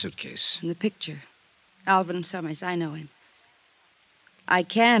report in my suitcase. And the picture. Alvin Summers, I know him. I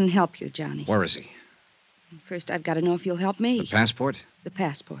can help you, Johnny. Where is he? First, I've got to know if you'll help me. The passport? The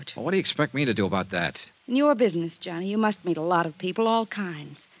passport. Well, what do you expect me to do about that? In your business, Johnny, you must meet a lot of people, all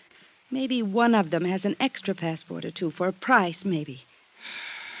kinds. Maybe one of them has an extra passport or two for a price, maybe.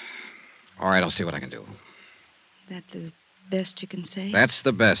 All right, I'll see what I can do. That the best you can say? That's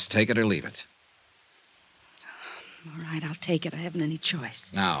the best. Take it or leave it. All right, I'll take it. I haven't any choice.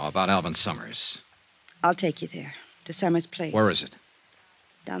 Now, about Alvin Summers. I'll take you there, to Summers' place. Where is it?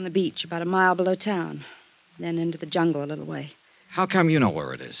 Down the beach, about a mile below town. Then into the jungle a little way. How come you know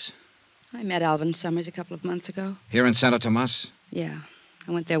where it is? I met Alvin Summers a couple of months ago. Here in Santo Tomas? Yeah.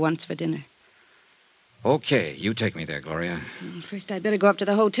 I went there once for dinner. Okay, you take me there, Gloria. First, I'd better go up to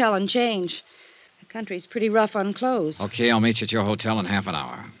the hotel and change. The country's pretty rough on clothes. Okay, I'll meet you at your hotel in half an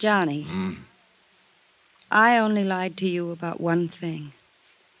hour. Johnny. I only lied to you about one thing.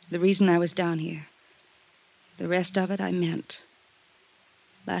 The reason I was down here. The rest of it I meant.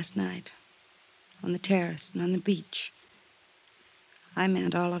 Last night. On the terrace and on the beach. I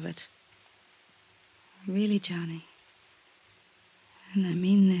meant all of it. Really, Johnny. And I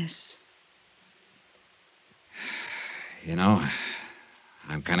mean this. You know,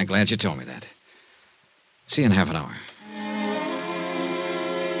 I'm kind of glad you told me that. See you in half an hour.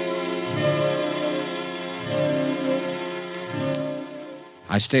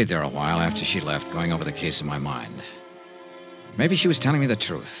 I stayed there a while after she left, going over the case in my mind. Maybe she was telling me the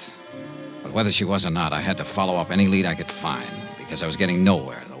truth. But whether she was or not, I had to follow up any lead I could find, because I was getting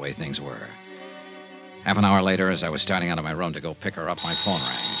nowhere the way things were. Half an hour later, as I was starting out of my room to go pick her up, my phone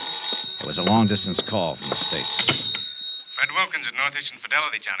rang. It was a long-distance call from the States. Fred Wilkins at Northeastern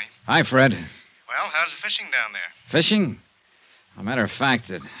Fidelity, Johnny. Hi, Fred. Well, how's the fishing down there? Fishing? As a matter of fact,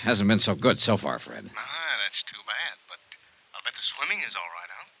 it hasn't been so good so far, Fred. Ah, that's too bad, but I'll bet the swimming is all right,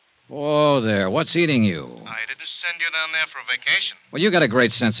 huh? Whoa there. What's eating you? I didn't send you down there for vacation. Well, you got a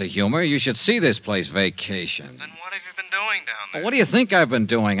great sense of humor. You should see this place vacation. Then what have you been doing down there? Well, what do you think I've been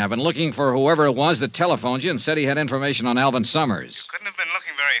doing? I've been looking for whoever it was that telephoned you and said he had information on Alvin Summers. You couldn't have been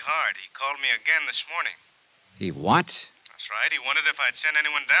looking very hard. He called me again this morning. He what? That's right. He wondered if I'd sent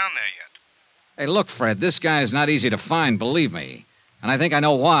anyone down there yet. Hey, look, Fred, this guy is not easy to find, believe me. And I think I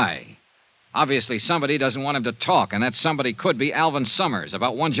know why. Obviously, somebody doesn't want him to talk, and that somebody could be Alvin Summers,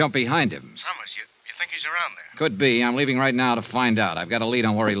 about one jump behind him. Summers, you think he's around there? Could be. I'm leaving right now to find out. I've got a lead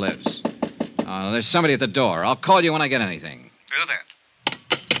on where he lives. There's somebody at the door. I'll call you when I get anything. Do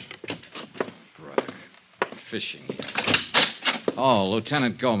that. Brother, fishing here. Oh,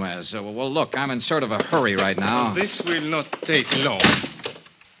 Lieutenant Gomez. Well, look, I'm in sort of a hurry right now. This will not take long.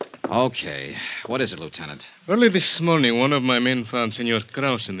 Okay. What is it, Lieutenant? Early this morning, one of my men found Senor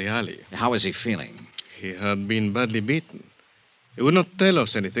Kraus in the alley. How is he feeling? He had been badly beaten. He would not tell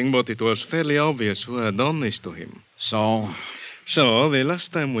us anything, but it was fairly obvious who had done this to him. So, the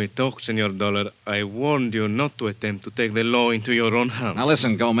last time we talked, Senor Dollar, I warned you not to attempt to take the law into your own hands. now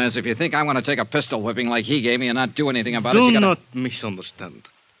listen, Gomez, if you think I'm going to take a pistol whipping like he gave me and not do anything about it, Do you gotta... not misunderstand.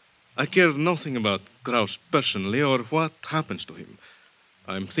 I care nothing about Kraus personally or what happens to him.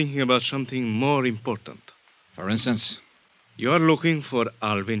 I'm thinking about something more important. For instance? You are looking for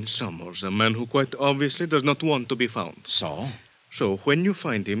Alvin Summers, a man who quite obviously does not want to be found. So? So when you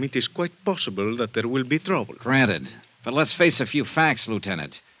find him, it is quite possible that there will be trouble. Granted. But let's face a few facts,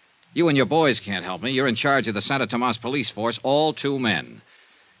 Lieutenant. You and your boys can't help me. You're in charge of the Santo Tomas police force, all 2 men.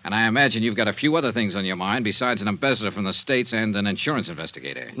 And I imagine you've got a few other things on your mind besides an ambassador from the States and an insurance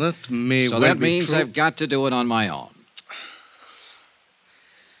investigator. That may So well that be means true. I've got to do it on my own.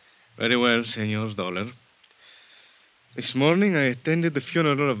 Very well, Senor Dollar. This morning I attended the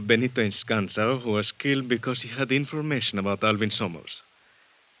funeral of Benito Enscanza, who was killed because he had information about Alvin Summers.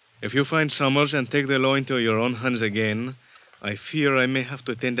 If you find Summers and take the law into your own hands again, I fear I may have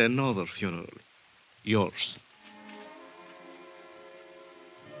to attend another funeral. Yours.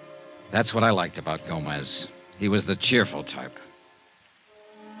 That's what I liked about Gomez. He was the cheerful type.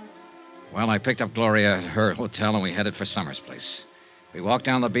 Well, I picked up Gloria at her hotel and we headed for Summers' place. We walked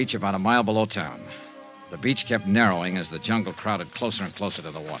down the beach about a mile below town. The beach kept narrowing as the jungle crowded closer and closer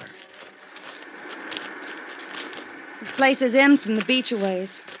to the water. This place is in from the beach a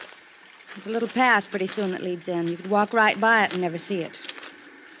ways. There's a little path pretty soon that leads in. You could walk right by it and never see it.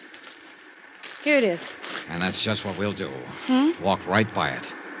 Here it is. And that's just what we'll do. Hmm? Walk right by it.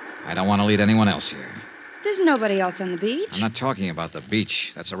 I don't want to lead anyone else here. There's nobody else on the beach. I'm not talking about the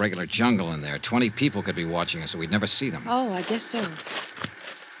beach. That's a regular jungle in there. 20 people could be watching us, so we'd never see them. Oh, I guess so.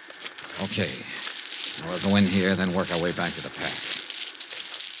 Okay. Now we'll go in here, then work our way back to the path.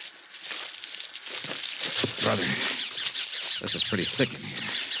 Brother, this is pretty thick in here.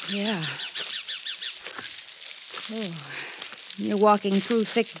 Yeah. Oh, when you're walking through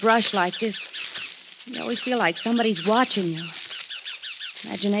thick brush like this, you always feel like somebody's watching you.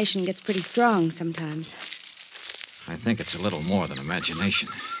 Imagination gets pretty strong sometimes. I think it's a little more than imagination.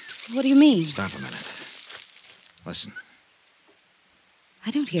 What do you mean? Stop a minute. Listen.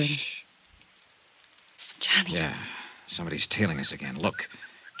 I don't hear him. Shh. Johnny. Yeah, somebody's tailing us again. Look,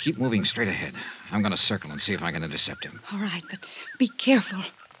 keep moving straight ahead. I'm going to circle and see if I can intercept him. All right, but be careful.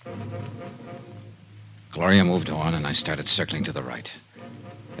 Gloria moved on, and I started circling to the right.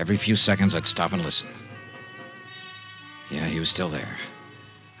 Every few seconds, I'd stop and listen. Yeah, he was still there.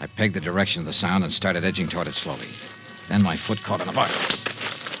 I pegged the direction of the sound and started edging toward it slowly. Then my foot caught in a bush.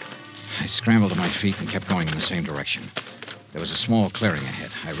 I scrambled to my feet and kept going in the same direction. There was a small clearing ahead.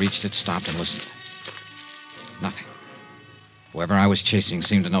 I reached it, stopped, and listened. Nothing. Whoever I was chasing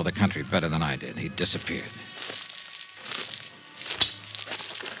seemed to know the country better than I did. He'd disappeared.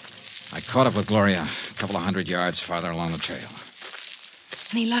 I caught up with Gloria a couple of 100 yards farther along the trail.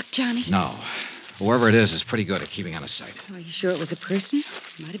 Any luck, Johnny? No. Whoever it is pretty good at keeping out of sight. Are you sure it was a person?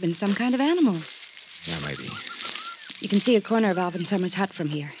 Might have been some kind of animal. Yeah, maybe. You can see a corner of Alvin Summers' hut from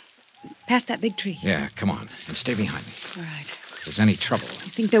here. Past that big tree. Yeah, come on. And stay behind me. All right. If there's any trouble.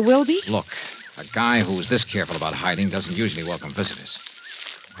 You think there will be? Look, a guy who's this careful about hiding doesn't usually welcome visitors.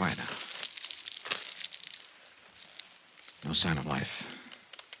 Quiet now. No sign of life.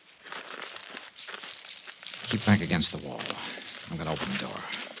 Keep back against the wall. I'm going to open the door.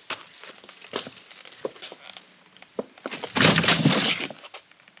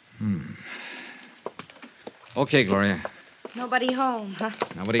 Okay, Gloria. Nobody home, huh?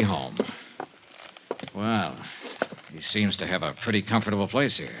 Nobody home. Well, he seems to have a pretty comfortable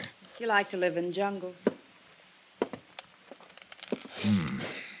place here. You like to live in jungles.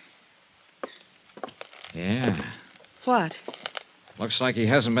 Yeah. What? Looks like he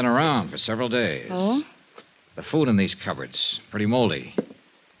hasn't been around for several days. Oh? The food in these cupboards, pretty moldy.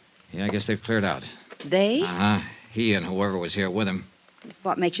 Yeah, I guess they've cleared out. They? Uh-huh. He and whoever was here with him.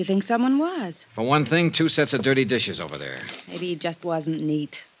 What makes you think someone was? For one thing, 2 sets of dirty dishes over there. Maybe he just wasn't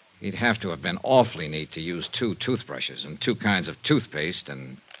neat. He'd have to have been awfully neat to use 2 toothbrushes and 2 kinds of toothpaste,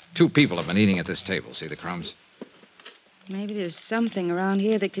 and 2 people have been eating at this table. See the crumbs? Maybe there's something around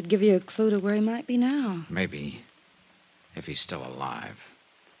here that could give you a clue to where he might be now. Maybe. If he's still alive.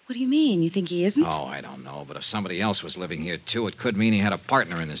 What do you mean? You think he isn't? Oh, I don't know. But if somebody else was living here, too, it could mean he had a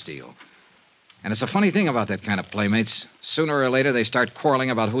partner in this deal. And it's a funny thing about that kind of playmates. Sooner or later, they start quarreling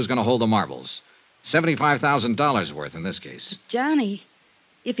about who's going to hold the marbles. $75,000 worth in this case. Johnny,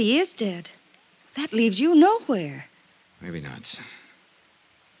 if he is dead, that leaves you nowhere. Maybe not.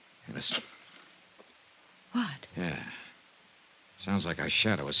 Hey, listen. What? Yeah. Sounds like our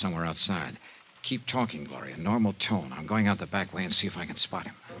shadow is somewhere outside. Keep talking, Gloria. Normal tone. I'm going out the back way and see if I can spot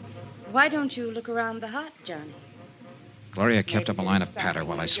him. Why don't you look around the hut, Johnny? Gloria kept up a line of patter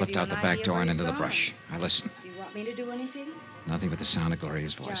while I slipped out the back door and into the brush. I listened. Do you want me to do anything? Nothing but the sound of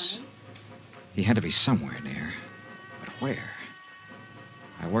Gloria's voice. Johnny? He had to be somewhere near. But where?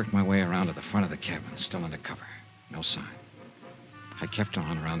 I worked my way around to the front of the cabin, still under cover. No sign. I kept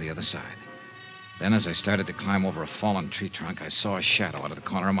on around the other side. Then, as I started to climb over a fallen tree trunk, I saw a shadow out of the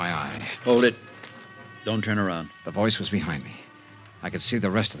corner of my eye. Hold it. Don't turn around. The voice was behind me. I could see the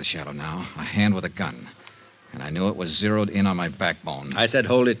rest of the shadow now, a hand with a gun. And I knew it was zeroed in on my backbone. I said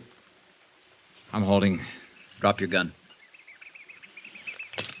hold it. I'm holding. Drop your gun.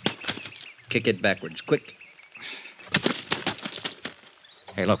 Kick it backwards, quick.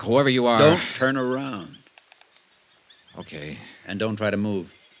 Hey, look, whoever you are... Don't turn around. Okay. And don't try to move.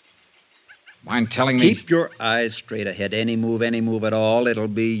 Mind telling me... Keep your eyes straight ahead. Any move at all, it'll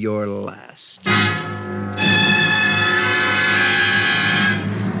be your last.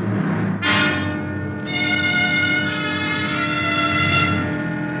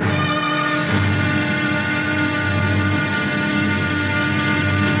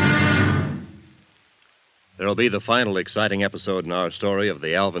 There'll be the final exciting episode in our story of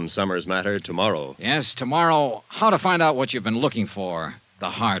the Alvin Summers matter tomorrow. Yes, tomorrow, how to find out what you've been looking for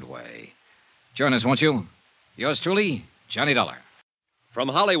the hard way. Join us, won't you? Yours truly, Johnny Dollar. From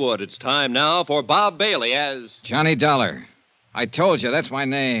Hollywood, it's time now for Bob Bailey as... Johnny Dollar. I told you, that's my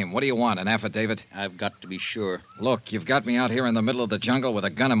name. What do you want, an affidavit? I've got to be sure. Look, you've got me out here in the middle of the jungle with a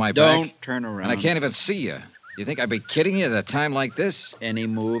gun in my back. Don't turn around. And I can't even see you. You think I'd be kidding you at a time like this? Any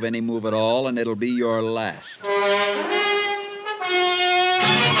move at all, and it'll be your last.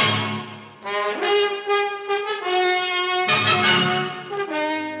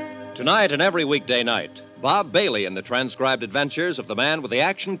 Tonight and every weekday night, Bob Bailey in the transcribed adventures of the man with the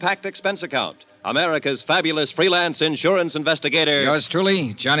action-packed expense account, America's fabulous freelance insurance investigator... Yours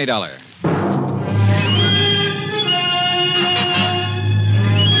truly, Johnny Dollar.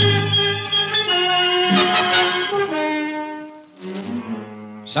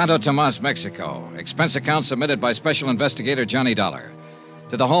 Santo Tomas, Mexico. Expense account submitted by Special Investigator Johnny Dollar.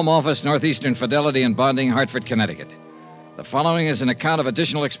 To the Home Office, Northeastern Fidelity and Bonding, Hartford, Connecticut. The following is an account of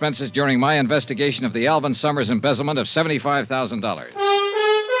additional expenses during my investigation of the Alvin Summers embezzlement of $75,000.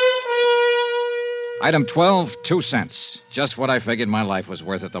 Item 12, 2 cents. Just what I figured my life was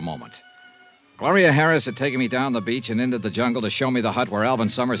worth at the moment. Gloria Harris had taken me down the beach and into the jungle to show me the hut where Alvin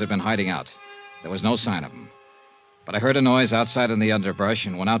Summers had been hiding out. There was no sign of him. But I heard a noise outside in the underbrush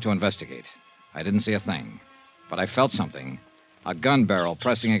and went out to investigate. I didn't see a thing, but I felt something. A gun barrel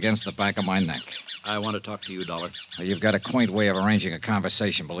pressing against the back of my neck. I want to talk to you, Dollar. Well, you've got a quaint way of arranging a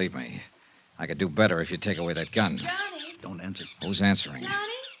conversation, believe me. I could do better if you'd take away that gun. Johnny? Don't answer. Who's answering?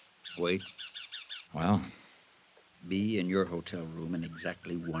 Johnny? Wait. Well, Be in your hotel room in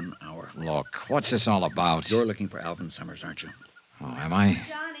exactly 1 hour. look, what's this all about? You're looking for Alvin Summers, aren't you? Oh, am I?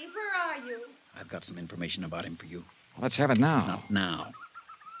 Johnny, where are you? I've got some information about him for you. Let's have it now. Not now.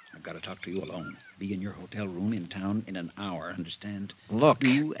 I've got to talk to you alone. Be in your hotel room in town in an hour, understand? Look.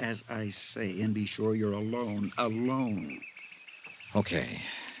 Do as I say, and be sure you're alone. Alone. Okay.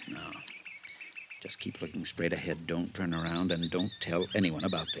 Now, just keep looking straight ahead. Don't turn around, and don't tell anyone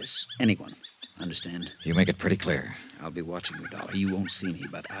about this. Anyone. Understand? You make it pretty clear. I'll be watching you, Dollar. You won't see me,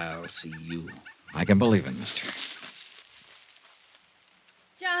 but I'll see you. I can believe it, mister.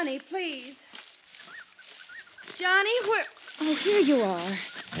 Johnny, please. Johnny, where... Oh, here you are.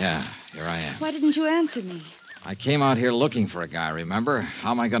 Yeah, here I am. Why didn't you answer me? I came out here looking for a guy, remember?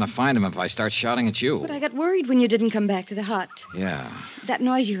 How am I going to find him if I start shouting at you? But I got worried when you didn't come back to the hut. Yeah. That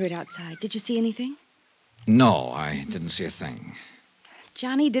noise you heard outside, did you see anything? No, I didn't see a thing.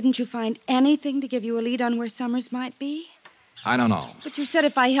 Johnny, didn't you find anything to give you a lead on where Summers might be? I don't know. But you said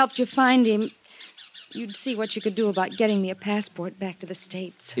if I helped you find him, you'd see what you could do about getting me a passport back to the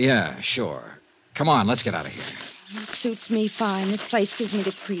States. Yeah, sure. Come on, let's get out of here. It suits me fine. This place gives me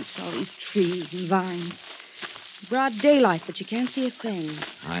the creeps, all these trees and vines. Broad daylight, but you can't see a thing.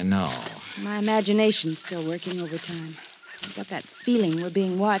 I know. My imagination's still working overtime. I've got that feeling we're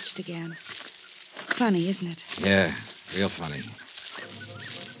being watched again. Funny, isn't it? Yeah, real funny.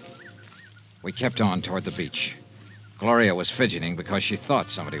 We kept on toward the beach. Gloria was fidgeting because she thought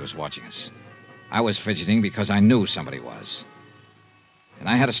somebody was watching us. I was fidgeting because I knew somebody was. And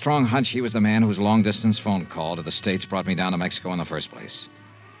I had a strong hunch he was the man whose long-distance phone call to the States brought me down to Mexico in the first place.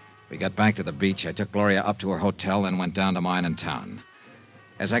 We got back to the beach. I took Gloria up to her hotel, then went down to mine in town.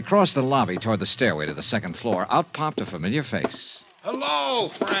 As I crossed the lobby toward the stairway to the second floor, out popped a familiar face. Hello,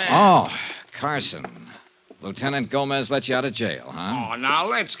 friend. Oh, Carson. Lieutenant Gomez let you out of jail, huh? Oh, now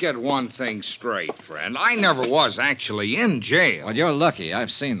let's get one thing straight, friend. I never was actually in jail. Well, you're lucky.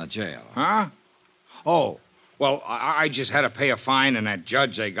 I've seen the jail. Huh? Oh, well, I just had to pay a fine, and that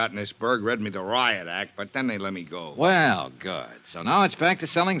judge they got in this burg read me the riot act, but then they let me go. Well, good. So now it's back to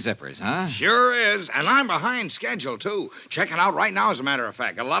selling zippers, huh? Sure is, and I'm behind schedule, too. Checking out right now, as a matter of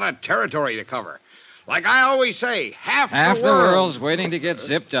fact. A lot of territory to cover. Like I always say, half the world's waiting to get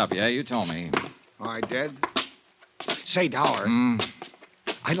zipped up. Yeah, you told me. Oh, I did? Say, Dollar,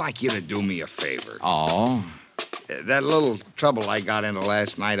 I'd like you to do me a favor. Oh? That little trouble I got into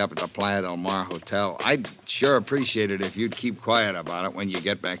last night up at the Playa del Mar Hotel, I'd sure appreciate it if you'd keep quiet about it when you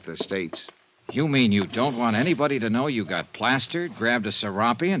get back to the States. You mean you don't want anybody to know you got plastered, grabbed a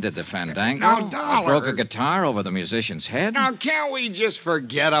serape, and did the fandango? Now, Dollar. Broke a guitar over the musician's head? Now, can't we just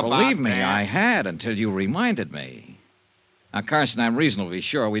forget about Believe me, that? I had until you reminded me. Now, Carson, I'm reasonably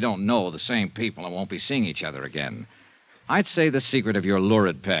sure we don't know the same people and won't be seeing each other again. I'd say the secret of your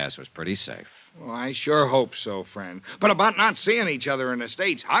lurid past was pretty safe. Well, I sure hope so, friend. But about not seeing each other in the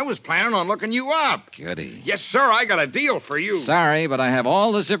States, I was planning on looking you up. Goody. Yes, sir, I got a deal for you. Sorry, but I have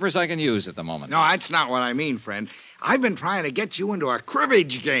all the zippers I can use at the moment. No, that's not what I mean, friend. I've been trying to get you into a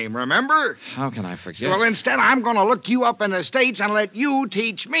cribbage game, remember? How can I forget? Well, instead, I'm going to look you up in the States and let you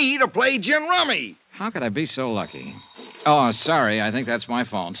teach me to play gin rummy. How could I be so lucky? Oh, sorry. I think that's my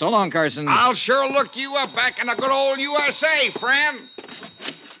phone. So long, Carson. I'll sure look you up back in the good old USA, friend.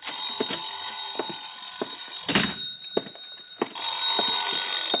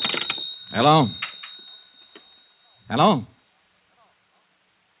 Hello? Hello?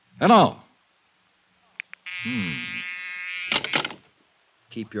 Hello?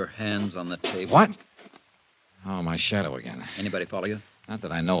 Keep your hands on the table. What? Oh, my shadow again. Anybody follow you? Not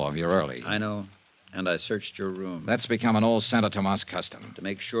that I know of. You're early. I know. And I searched your room. That's become an old Santo Tomas custom. To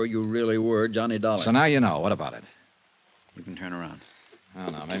make sure you really were Johnny Dollar. So now you know. What about it? You can turn around. I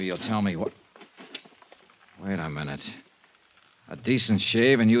don't know. Maybe you'll tell me what... Wait a minute. A decent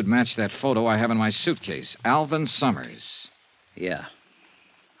shave, and you'd match that photo I have in my suitcase. Alvin Summers. Yeah.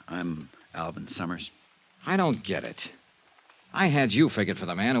 I'm Alvin Summers. I don't get it. I had you figured for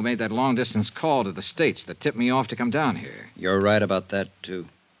the man who made that long-distance call to the States that tipped me off to come down here. You're right about that, too.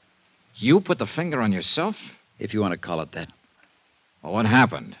 You put the finger on yourself? If you want to call it that. Well, what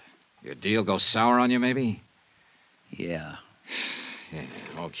happened? Your deal go sour on you, maybe? Yeah. Yeah,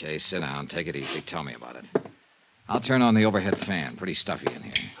 okay, sit down. Take it easy. Tell me about it. I'll turn on the overhead fan. Pretty stuffy in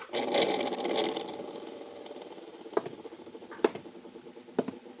here.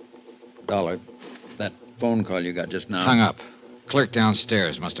 Dollar, that phone call you got just now. Hung up. Clerk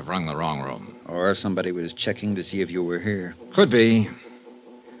downstairs must have rung the wrong room. Or somebody was checking to see if you were here. Could be.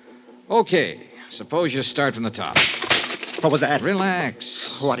 Okay, suppose you start from the top. What was that?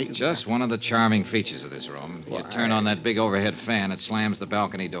 Relax. What are you... Just one of the charming features of this room. You turn on that big overhead fan, it slams the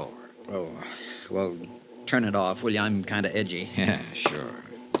balcony door. Oh, well, turn it off, will you? I'm kind of edgy. Yeah, sure.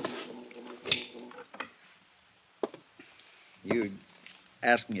 You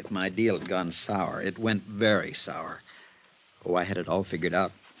asked me if my deal had gone sour. It went very sour. Oh, I had it all figured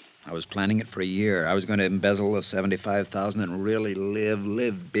out. I was planning it for a year. I was going to embezzle the $75,000 and really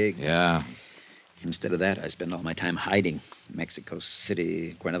live big. Yeah. Instead of that, I spent all my time hiding. Mexico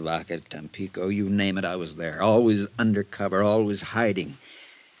City, Cuernavaca, Tampico, you name it, I was there. Always undercover, always hiding.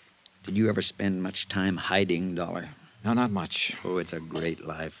 Did you ever spend much time hiding, Dollar? No, not much. Oh, it's a great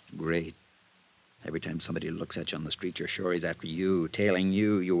life. Great. Every time somebody looks at you on the street, you're sure he's after you, tailing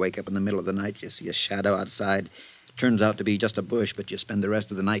you. You wake up in the middle of the night, you see a shadow outside. Turns out to be just a bush, but you spend the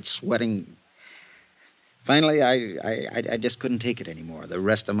rest of the night sweating. Finally, I just couldn't take it anymore. The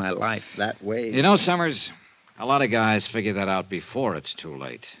rest of my life that way. You know, Summers, a lot of guys figure that out before it's too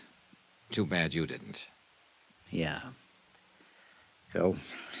late. Too bad you didn't. Yeah. So,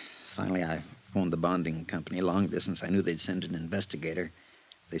 finally, I phoned the bonding company. Long distance, I knew they'd send an investigator.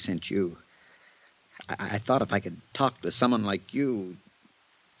 They sent you. I thought if I could talk to someone like you,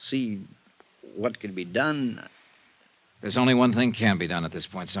 see what could be done. There's only one thing can be done at this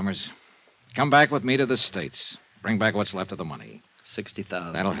point, Summers. Come back with me to the States. Bring back what's left of the money.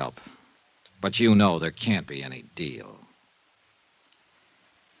 60,000. That'll help. But you know there can't be any deal.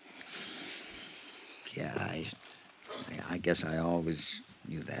 Yeah, I guess I always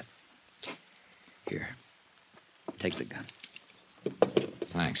knew that. Here, take the gun.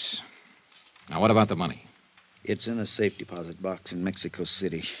 Thanks. Now, what about the money? It's in a safe deposit box in Mexico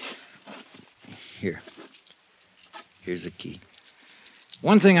City. Here. Here's the key.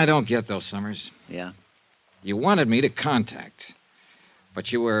 One thing I don't get, though, Summers. Yeah? You wanted me to contact,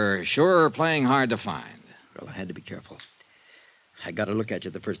 but you were sure playing hard to find. Well, I had to be careful. I got a look at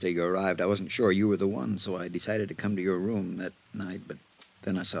you the first day you arrived. I wasn't sure you were the one, so I decided to come to your room that night, but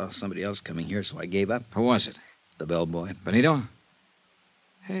then I saw somebody else coming here, so I gave up. Who was it? The bellboy. Benito?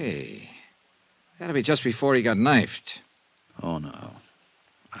 Hey, that'll be just before he got knifed. Oh, no.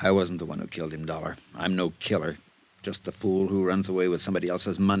 I wasn't the one who killed him, Dollar. I'm no killer. Just the fool who runs away with somebody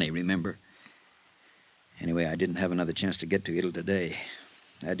else's money, remember? Anyway, I didn't have another chance to get to you till today.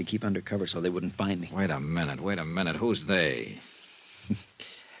 I had to keep undercover so they wouldn't find me. Wait a minute. Who's they?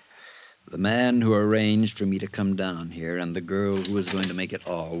 The man who arranged for me to come down here and the girl who was going to make it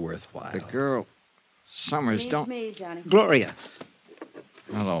all worthwhile. The girl... Summers, don't... me, Johnny. Gloria.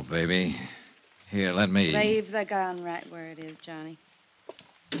 Hello, baby. Here, let me... Leave the gun right where it is, Johnny.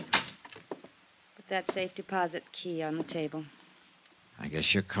 Put that safe deposit key on the table. I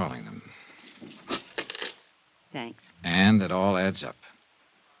guess you're calling them. Thanks. And it all adds up.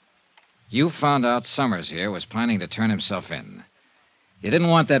 You found out Summers here was planning to turn himself in. You didn't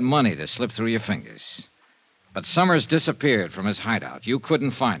want that money to slip through your fingers. But Summers disappeared from his hideout. You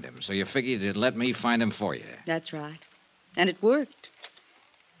couldn't find him, so you figured you'd let me find him for you. That's right. And it worked.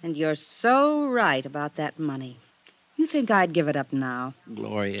 And you're so right about that money. You think I'd give it up now?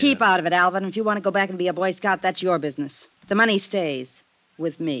 Gloria. Keep out of it, Alvin. If you want to go back and be a Boy Scout, that's your business. The money stays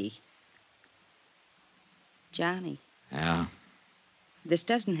with me. Johnny, Yeah? this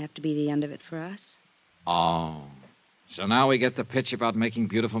doesn't have to be the end of it for us. Oh. So now we get the pitch about making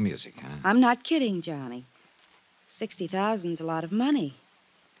beautiful music, huh? I'm not kidding, Johnny. 60,000's a lot of money.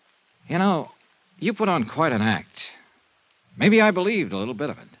 You know, you put on quite an act. Maybe I believed a little bit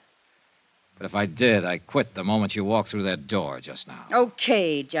of it. But if I did, I quit the moment you walked through that door just now.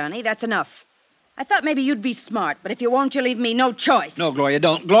 Okay, Johnny, that's enough. I thought maybe you'd be smart, but if you won't, you leave me no choice. No, Gloria,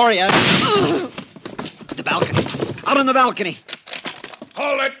 don't. Gloria! The balcony. Out on the balcony.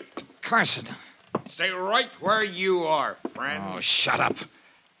 Hold it. Carson. Stay right where you are, friend. Oh, shut up.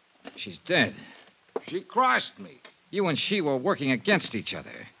 She's dead. She crossed me. You and she were working against each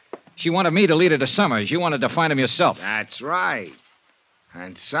other. She wanted me to lead her to Summers. You wanted to find him yourself. That's right.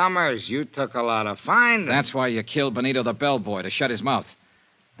 And Summers, you took a lot of finding. That's why you killed Benito the bellboy, to shut his mouth.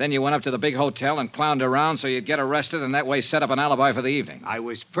 Then you went up to the big hotel and clowned around so you'd get arrested and that way set up an alibi for the evening. I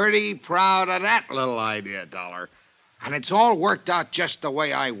was pretty proud of that little idea, Dollar. And it's all worked out just the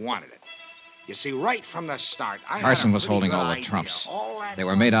way I wanted it. You see, right from the start, Carson was holding all the trumps. They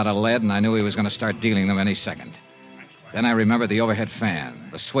were made out of lead, and I knew he was going to start dealing them any second. Then I remembered the overhead fan.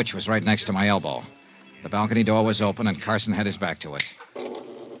 The switch was right next to my elbow. The balcony door was open, and Carson had his back to it.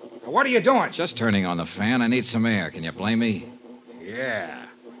 What are you doing? Just turning on the fan. I need some air. Can you blame me? Yeah.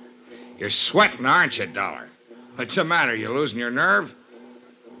 You're sweating, aren't you, Dollar? What's the matter? You losing your nerve?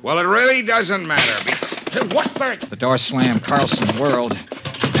 Well, it really doesn't matter. What the... The door slammed. Carlson whirled,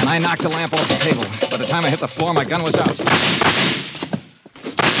 and I knocked the lamp off the table. By the time I hit the floor, my gun was out.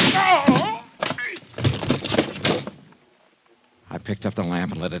 I picked up the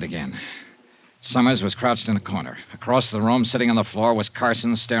lamp and lit it again. Summers was crouched in a corner. Across the room, sitting on the floor, was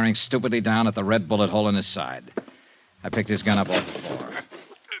Carson, staring stupidly down at the red bullet hole in his side. I picked his gun up off the floor.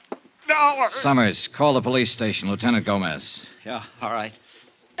 Dollar! Summers, call the police station. Lieutenant Gomez. Yeah, all right.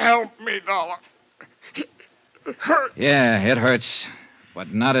 Help me, Dollar. It hurts. Yeah, it hurts. But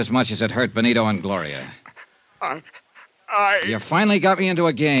not as much as it hurt Benito and Gloria. You finally got me into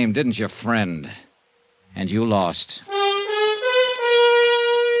a game, didn't you, friend? And you lost.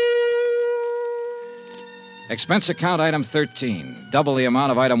 Expense account item 13. Double the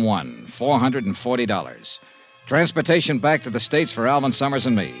amount of item 1. $440. Transportation back to the States for Alvin, Summers,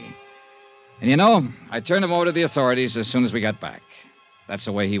 and me. And you know, I turned him over to the authorities as soon as we got back. That's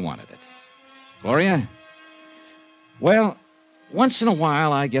the way he wanted it. Gloria? Well, once in a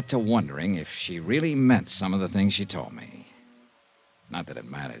while I get to wondering if she really meant some of the things she told me. Not that it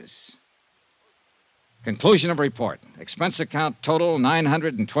matters. Conclusion of report. Expense account total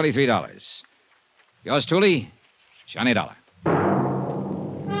 $923. Yours truly, Johnny Dollar.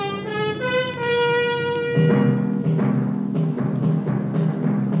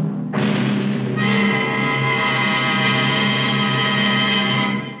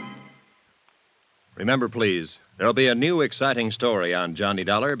 Remember, please, there'll be a new exciting story on Johnny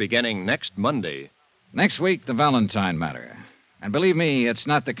Dollar beginning next Monday. Next week, the Valentine matter. And believe me, it's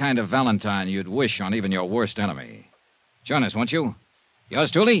not the kind of Valentine you'd wish on even your worst enemy. Join us, won't you?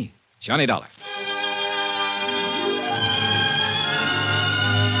 Yours truly, Johnny Dollar.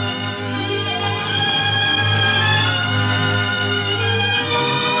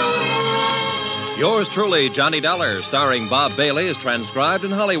 Yours truly, Johnny Dollar, starring Bob Bailey, is transcribed in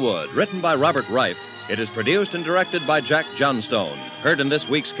Hollywood. Written by Robert Reif. It is produced and directed by Jack Johnstone. Heard in this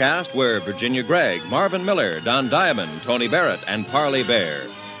week's cast were Virginia Gregg, Marvin Miller, Don Diamond, Tony Barrett, and Parley Bear.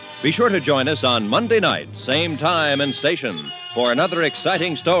 Be sure to join us on Monday night, same time and station, for another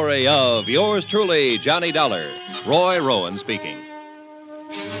exciting story of Yours truly, Johnny Dollar. Roy Rowan speaking.